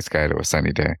from night sky to a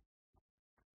sunny day?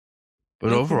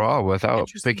 But overall, without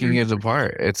picking it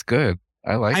apart, it's good.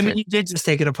 I like it. I mean, you did just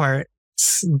take it apart,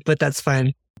 but that's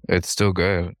fine. It's still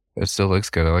good. It still looks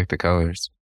good. I like the colors.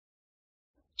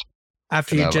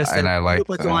 After you just said, I like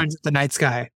the orange at the night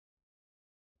sky.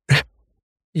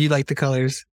 You like the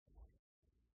colors.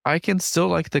 I can still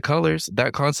like the colors.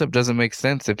 That concept doesn't make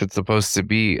sense if it's supposed to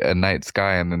be a night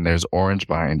sky and then there's orange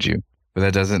behind you. But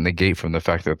that doesn't negate from the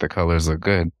fact that the colors look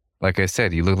good. Like I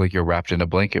said, you look like you're wrapped in a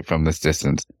blanket from this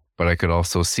distance. But I could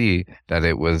also see that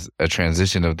it was a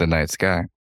transition of the night sky.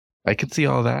 I can see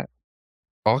all that.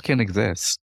 All can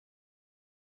exist.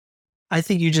 I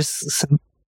think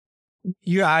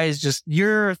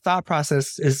your thought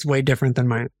process is way different than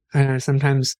mine.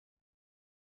 Sometimes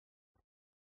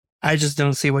I just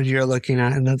don't see what you're looking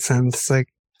at in that sense. Like,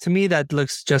 to me, that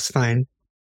looks just fine.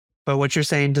 But what you're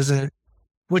saying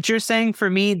for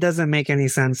me doesn't make any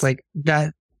sense. Like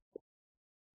that.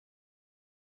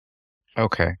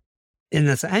 Okay. In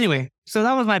this, anyway, so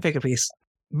that was my pick a piece.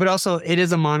 But also, it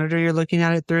is a monitor you're looking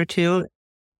at it through too,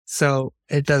 so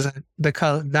it doesn't.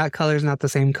 That color is not the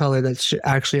same color that's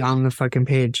actually on the fucking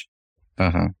page.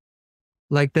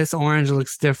 Like, this orange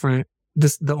looks different.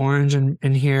 The orange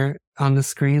in here on the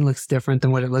screen looks different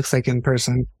than what it looks like in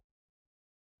person.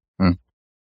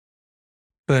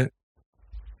 But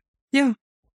yeah.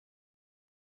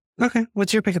 Okay,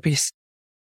 what's your pick a piece?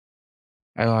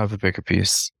 I don't have a pick a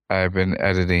piece. I've been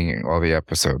editing all the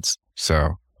episodes,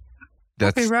 so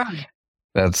that's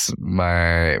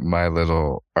my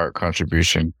little art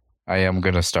contribution. I am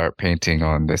gonna start painting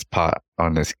on this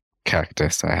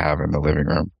cactus I have in the living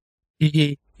room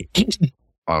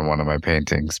on one of my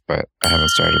paintings, but I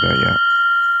haven't started that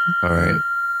yet. All right.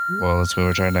 Well, let's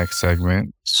move to our next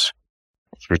segment.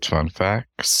 Fruits Fun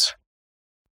Facts.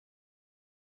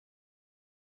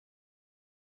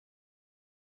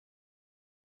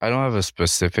 I don't have a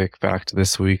specific fact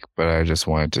this week, but I just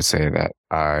wanted to say that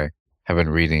I have been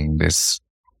reading this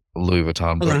Louis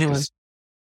Vuitton book.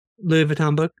 Louis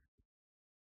Vuitton book?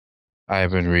 I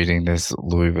have been reading this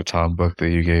Louis Vuitton book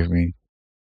that you gave me.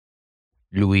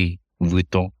 Louis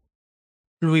Vuitton.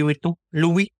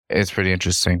 Louis. It's pretty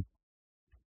interesting.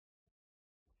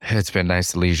 It's been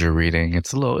nice leisure reading.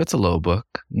 It's a little book,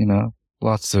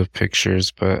 lots of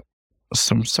pictures, but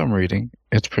some reading.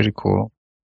 It's pretty cool.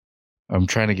 I'm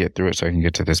trying to get through it so I can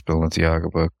get to this Balenciaga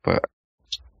book, but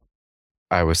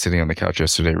I was sitting on the couch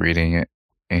yesterday reading it,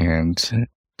 and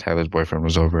Tyler's boyfriend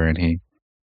was over, and he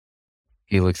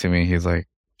he looks at me, he's like,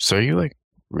 so are you like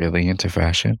really into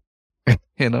fashion?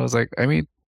 And I was like, I mean,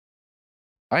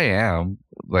 I am.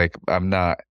 Like, I'm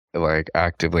not like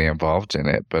actively involved in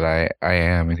it, but I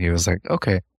am. And he was like,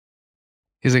 okay.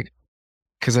 He's like,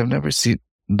 because I've never seen,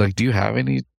 like, do you have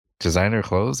any designer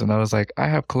clothes? And I was like, I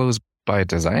have clothes by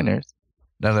designers.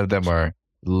 None of them are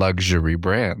luxury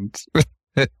brands.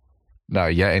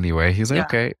 Not yet anyway. He's like,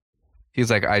 okay.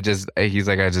 He's like, I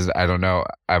don't know.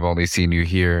 I've only seen you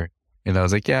here. And I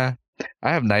was like, yeah,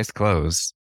 I have nice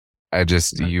clothes.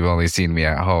 You've only seen me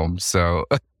at home. So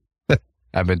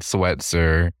I'm in sweats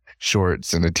or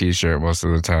shorts and a t-shirt most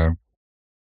of the time.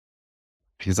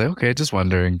 He's like, okay, just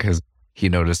wondering, because he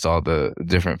noticed all the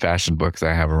different fashion books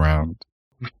I have around.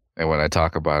 And when I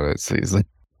talk about it, so he's like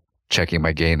checking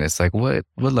my gayness, like, what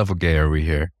level gay are we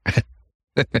here?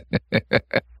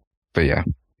 But yeah,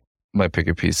 my pick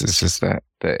a piece is just that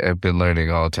I've been learning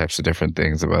all types of different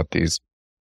things about these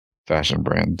fashion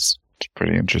brands. It's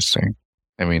pretty interesting.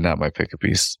 I mean, not my pick a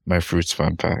piece, my fruits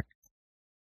fun fact.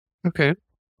 Okay.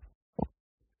 All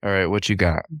right, what you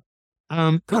got?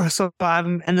 So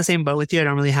I'm in the same boat with you. I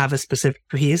don't really have a specific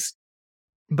piece,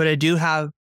 but I do have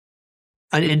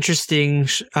an interesting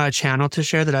channel to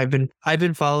share that I've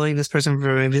been following this person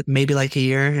for maybe like a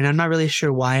year, and I'm not really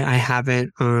sure why I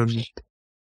haven't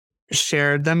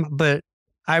shared them, but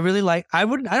I really like. I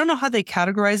don't know how they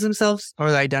categorize themselves or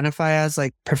identify as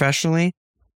like professionally,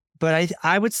 but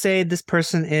I would say this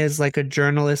person is like a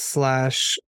journalist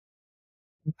slash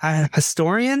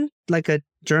historian, like a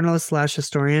journalist slash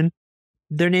historian.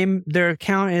 Their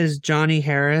account is Johnny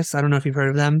Harris. I don't know if you've heard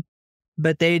of them,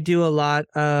 but they do a lot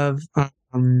of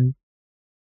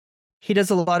he does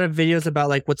a lot of videos about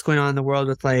like what's going on in the world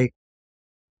with like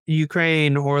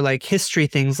Ukraine or like history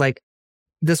things. Like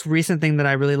this recent thing that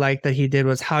I really liked that he did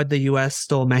was how the US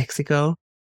stole Mexico.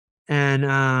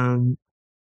 And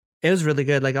it was really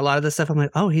good. Like a lot of the stuff I'm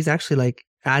like, oh, he's actually like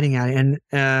adding at it.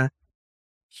 And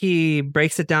he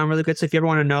breaks it down really good. So if you ever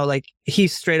want to know, like he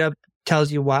straight up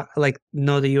tells you why, like,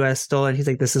 no, the US stole it. He's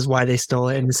like, this is why they stole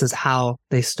it and this is how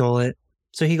they stole it.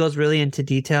 So he goes really into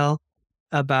detail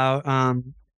about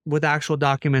with actual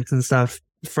documents and stuff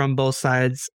from both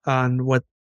sides on what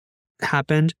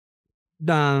happened.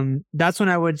 That's when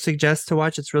I would suggest to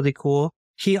watch. It's really cool.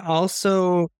 He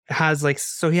also has like,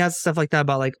 so he has stuff like that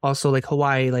about like also like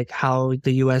Hawaii, like how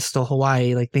the US stole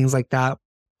Hawaii, like things like that.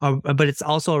 But it's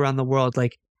also around the world,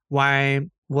 like why,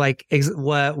 like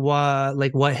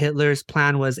what Hitler's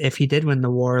plan was if he did win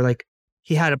the war. Like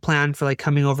he had a plan for like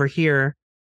coming over here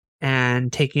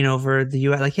and taking over the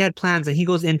US. Like he had plans, and he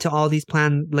goes into all these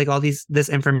this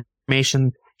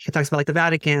information. He talks about like the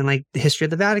Vatican, like the history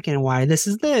of the Vatican, and why this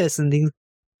is this, and things,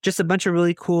 just a bunch of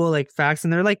really cool like facts,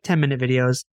 and they're like 10-minute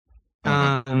videos.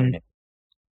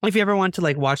 If you ever want to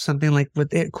like watch something like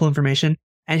with cool information,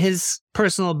 and his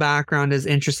personal background is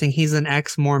interesting. He's an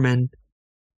ex-Mormon.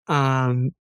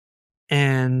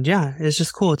 And yeah, it's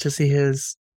just cool to see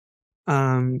his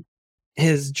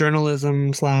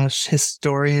journalism /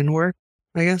 historian work,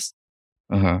 I guess.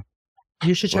 You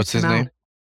should check What's his him name?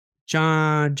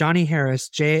 out. Johnny Harris,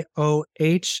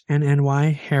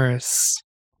 JOHNNY Harris.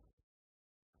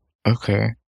 Okay.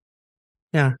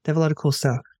 Yeah, they have a lot of cool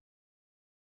stuff.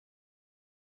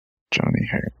 Johnny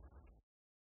Harris.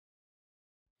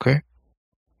 Okay.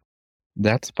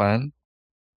 That's fun.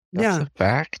 That's a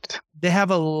fact. They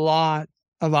have a lot.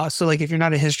 So like if you're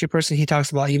not a history person, he talks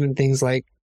about even things like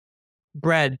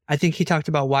bread. I think he talked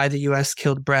about why the US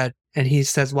killed bread, and he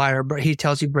says why, or he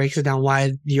breaks it down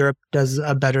why Europe does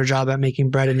a better job at making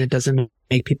bread and it doesn't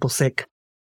make people sick.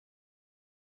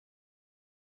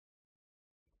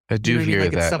 I do hear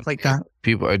that stuff like that.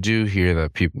 I do hear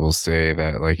that people say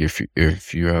that like if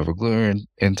you have a gluten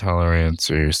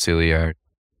intolerance or you're celiac,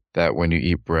 that when you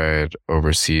eat bread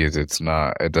overseas, it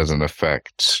doesn't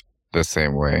affect the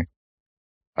same way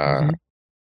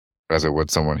as it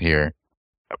would someone here.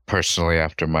 Personally,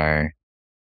 after my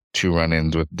 2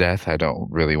 run-ins with death, I don't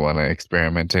really want to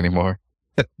experiment anymore.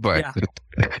 But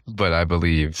I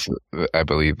believe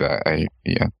that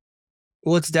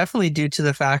Well, it's definitely due to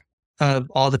the fact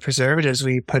of all the preservatives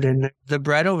we put in. The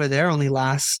bread over there only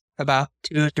lasts about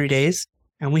 2 or 3 days,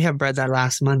 and we have bread that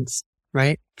lasts months,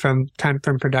 right? From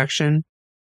production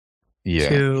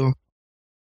to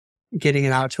getting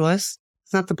it out to us.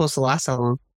 It's not supposed to last that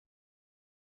long.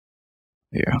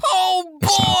 Yeah. Oh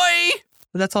boy!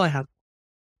 But that's all I have.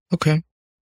 Okay.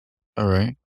 All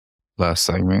right. Last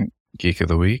segment, Geek of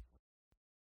the Week.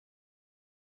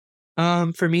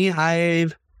 For me,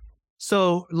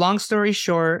 so long story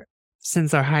short,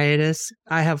 since our hiatus,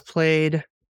 I have played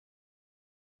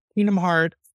Kingdom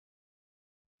Hearts.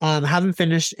 Haven't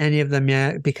finished any of them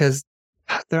yet because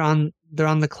they're on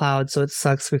the cloud, so it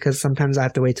sucks because sometimes I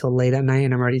have to wait till late at night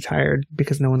and I'm already tired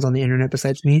because no one's on the internet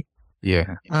besides me.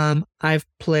 Yeah. I've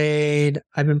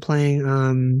been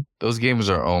playing those games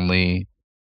are only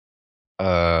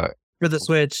for the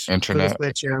Switch. Internet for the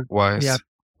Switch, yeah. wise.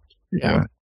 Yeah.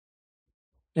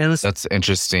 And that's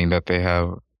interesting that they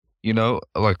have,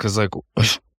 like, cause like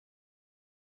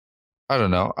I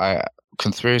don't know,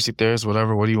 conspiracy theorists,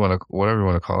 whatever you want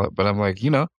to call it, but I'm like,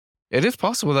 it is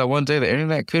possible that one day the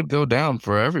internet could go down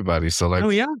for everybody. So like, oh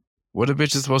yeah, what a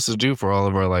bitch is supposed to do for all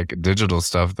of our like digital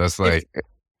stuff? That's like,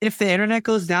 if the internet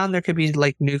goes down, there could be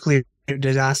like nuclear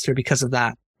disaster because of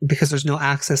that. Because there's no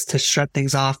access to shut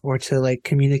things off or to like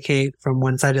communicate from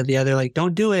one side to the other. Like,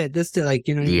 don't do it.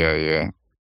 Yeah.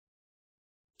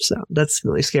 So that's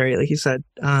really scary, like you said.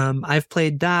 I've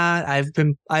played that.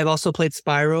 I've also played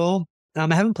Spiral. I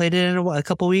haven't played it in a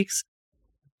couple weeks,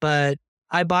 but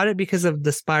I bought it because of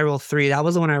the Spiral 3. That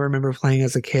was the one I remember playing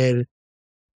as a kid.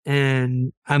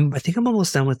 And I think I'm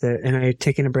almost done with it, and I've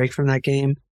taken a break from that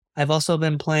game. I've also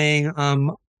been playing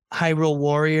Hyrule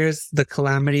Warriors, the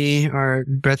Calamity, or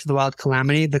Breath of the Wild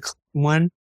Calamity, the one.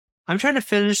 I'm trying to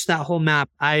finish that whole map.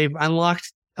 I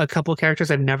unlocked a couple characters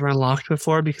I've never unlocked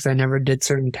before because I never did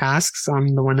certain tasks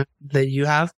on the one that you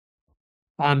have.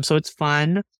 So it's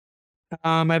fun.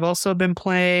 I've also been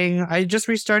playing, I just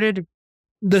restarted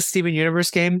the Steven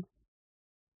Universe game,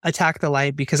 Attack the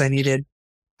Light, because I needed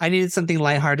something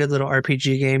lighthearted, little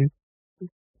RPG game.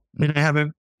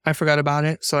 And I forgot about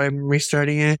it, so I'm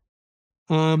restarting it.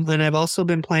 And I've also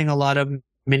been playing a lot of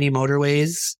mini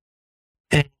motorways,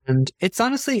 and it's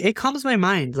honestly, it calms my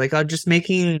mind. Like, I'm just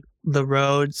making the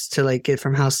roads to like get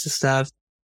from house to stuff.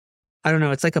 I don't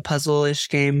know. It's like a puzzle-ish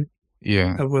game.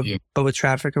 Yeah. But with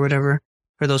traffic or whatever,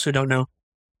 for those who don't know.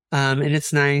 And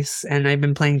it's nice. And I've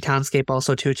been playing Townscape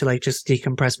also too, to like just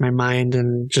decompress my mind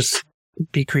and just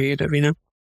be creative,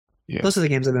 Yeah. Those are the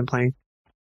games I've been playing.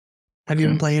 Have you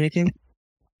been playing anything?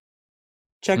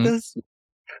 Checkers?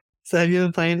 So have you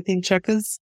been playing anything,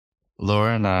 Checkers?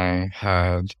 Laura and I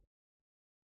had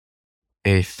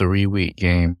a 3-week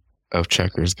game of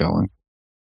checkers going.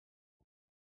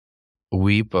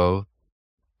 We both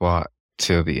fought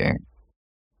till the end.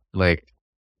 Like,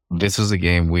 this was a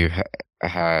game we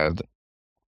haven't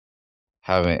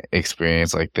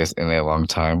experienced like this in a long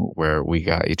time, where we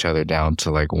got each other down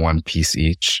to like one piece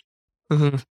each.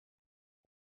 Mm-hmm.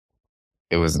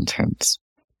 It was intense.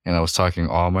 And I was talking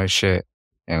all my shit,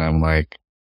 and I'm like...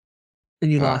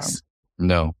 And you lost?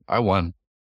 No, I won.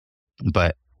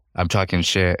 But I'm talking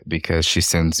shit because she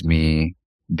sends me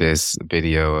this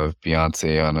video of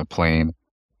Beyonce on a plane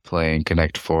playing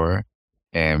Connect 4,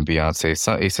 and Beyonce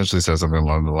essentially says something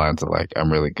along the lines of like,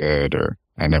 I'm really good, or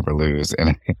I never lose.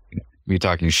 And me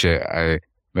talking shit, I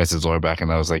messaged Laura back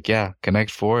and I was like, yeah, Connect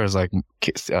 4 is like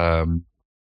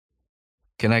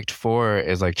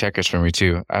checkers for me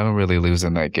too. I don't really lose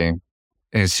in that game.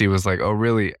 And she was like, oh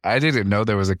really? I didn't know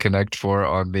there was a Connect 4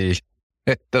 on the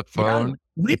phone. Yeah,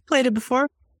 we've played it before.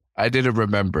 I didn't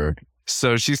remember.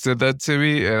 So she said that to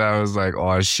me, and I was like,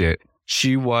 oh shit.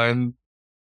 She won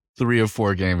 3 or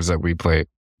 4 games that we played.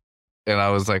 And I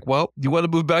was like, well, you want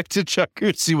to move back to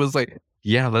checkers? She was like,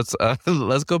 yeah,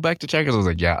 let's go back to checkers. I was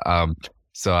like, yeah.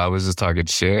 So I was just talking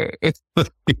shit.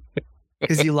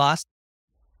 Because you lost?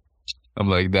 I'm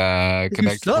like, nah,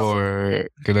 Connect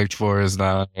 4 is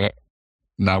not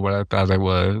what I thought it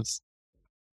was.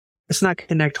 It's not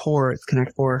Connect Horror, it's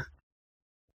Connect 4.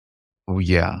 Oh,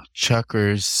 yeah.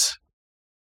 Checkers.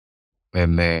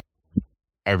 And then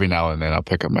every now and then I'll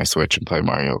pick up my Switch and play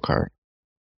Mario Kart.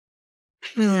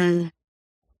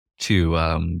 To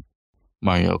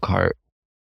Mario Kart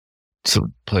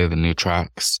to play the new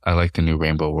tracks. I like the new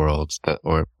Rainbow Worlds,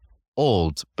 or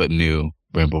old but new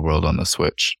Rainbow World on the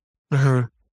Switch. Uh-huh.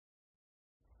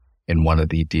 In one of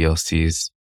the DLCs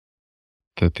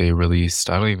that they released.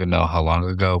 I don't even know how long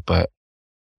ago, but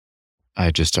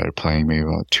I just started playing maybe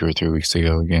about 2 or 3 weeks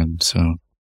ago again. So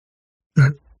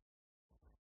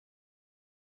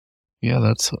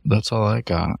yeah, that's all I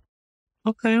got.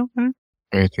 Okay.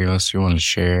 Anything else you want to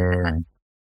share?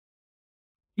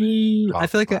 I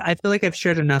feel like I've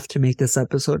shared enough to make this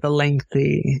episode a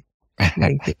lengthy.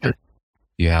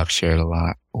 You have shared a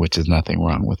lot, which is nothing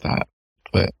wrong with that.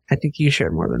 But I think you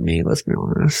shared more than me, let's be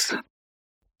honest.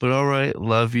 But all right,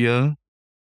 love you.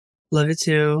 Love you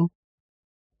too.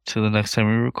 Till the next time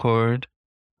we record.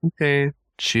 Okay.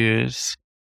 Cheers.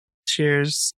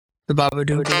 Cheers. The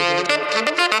Babadook.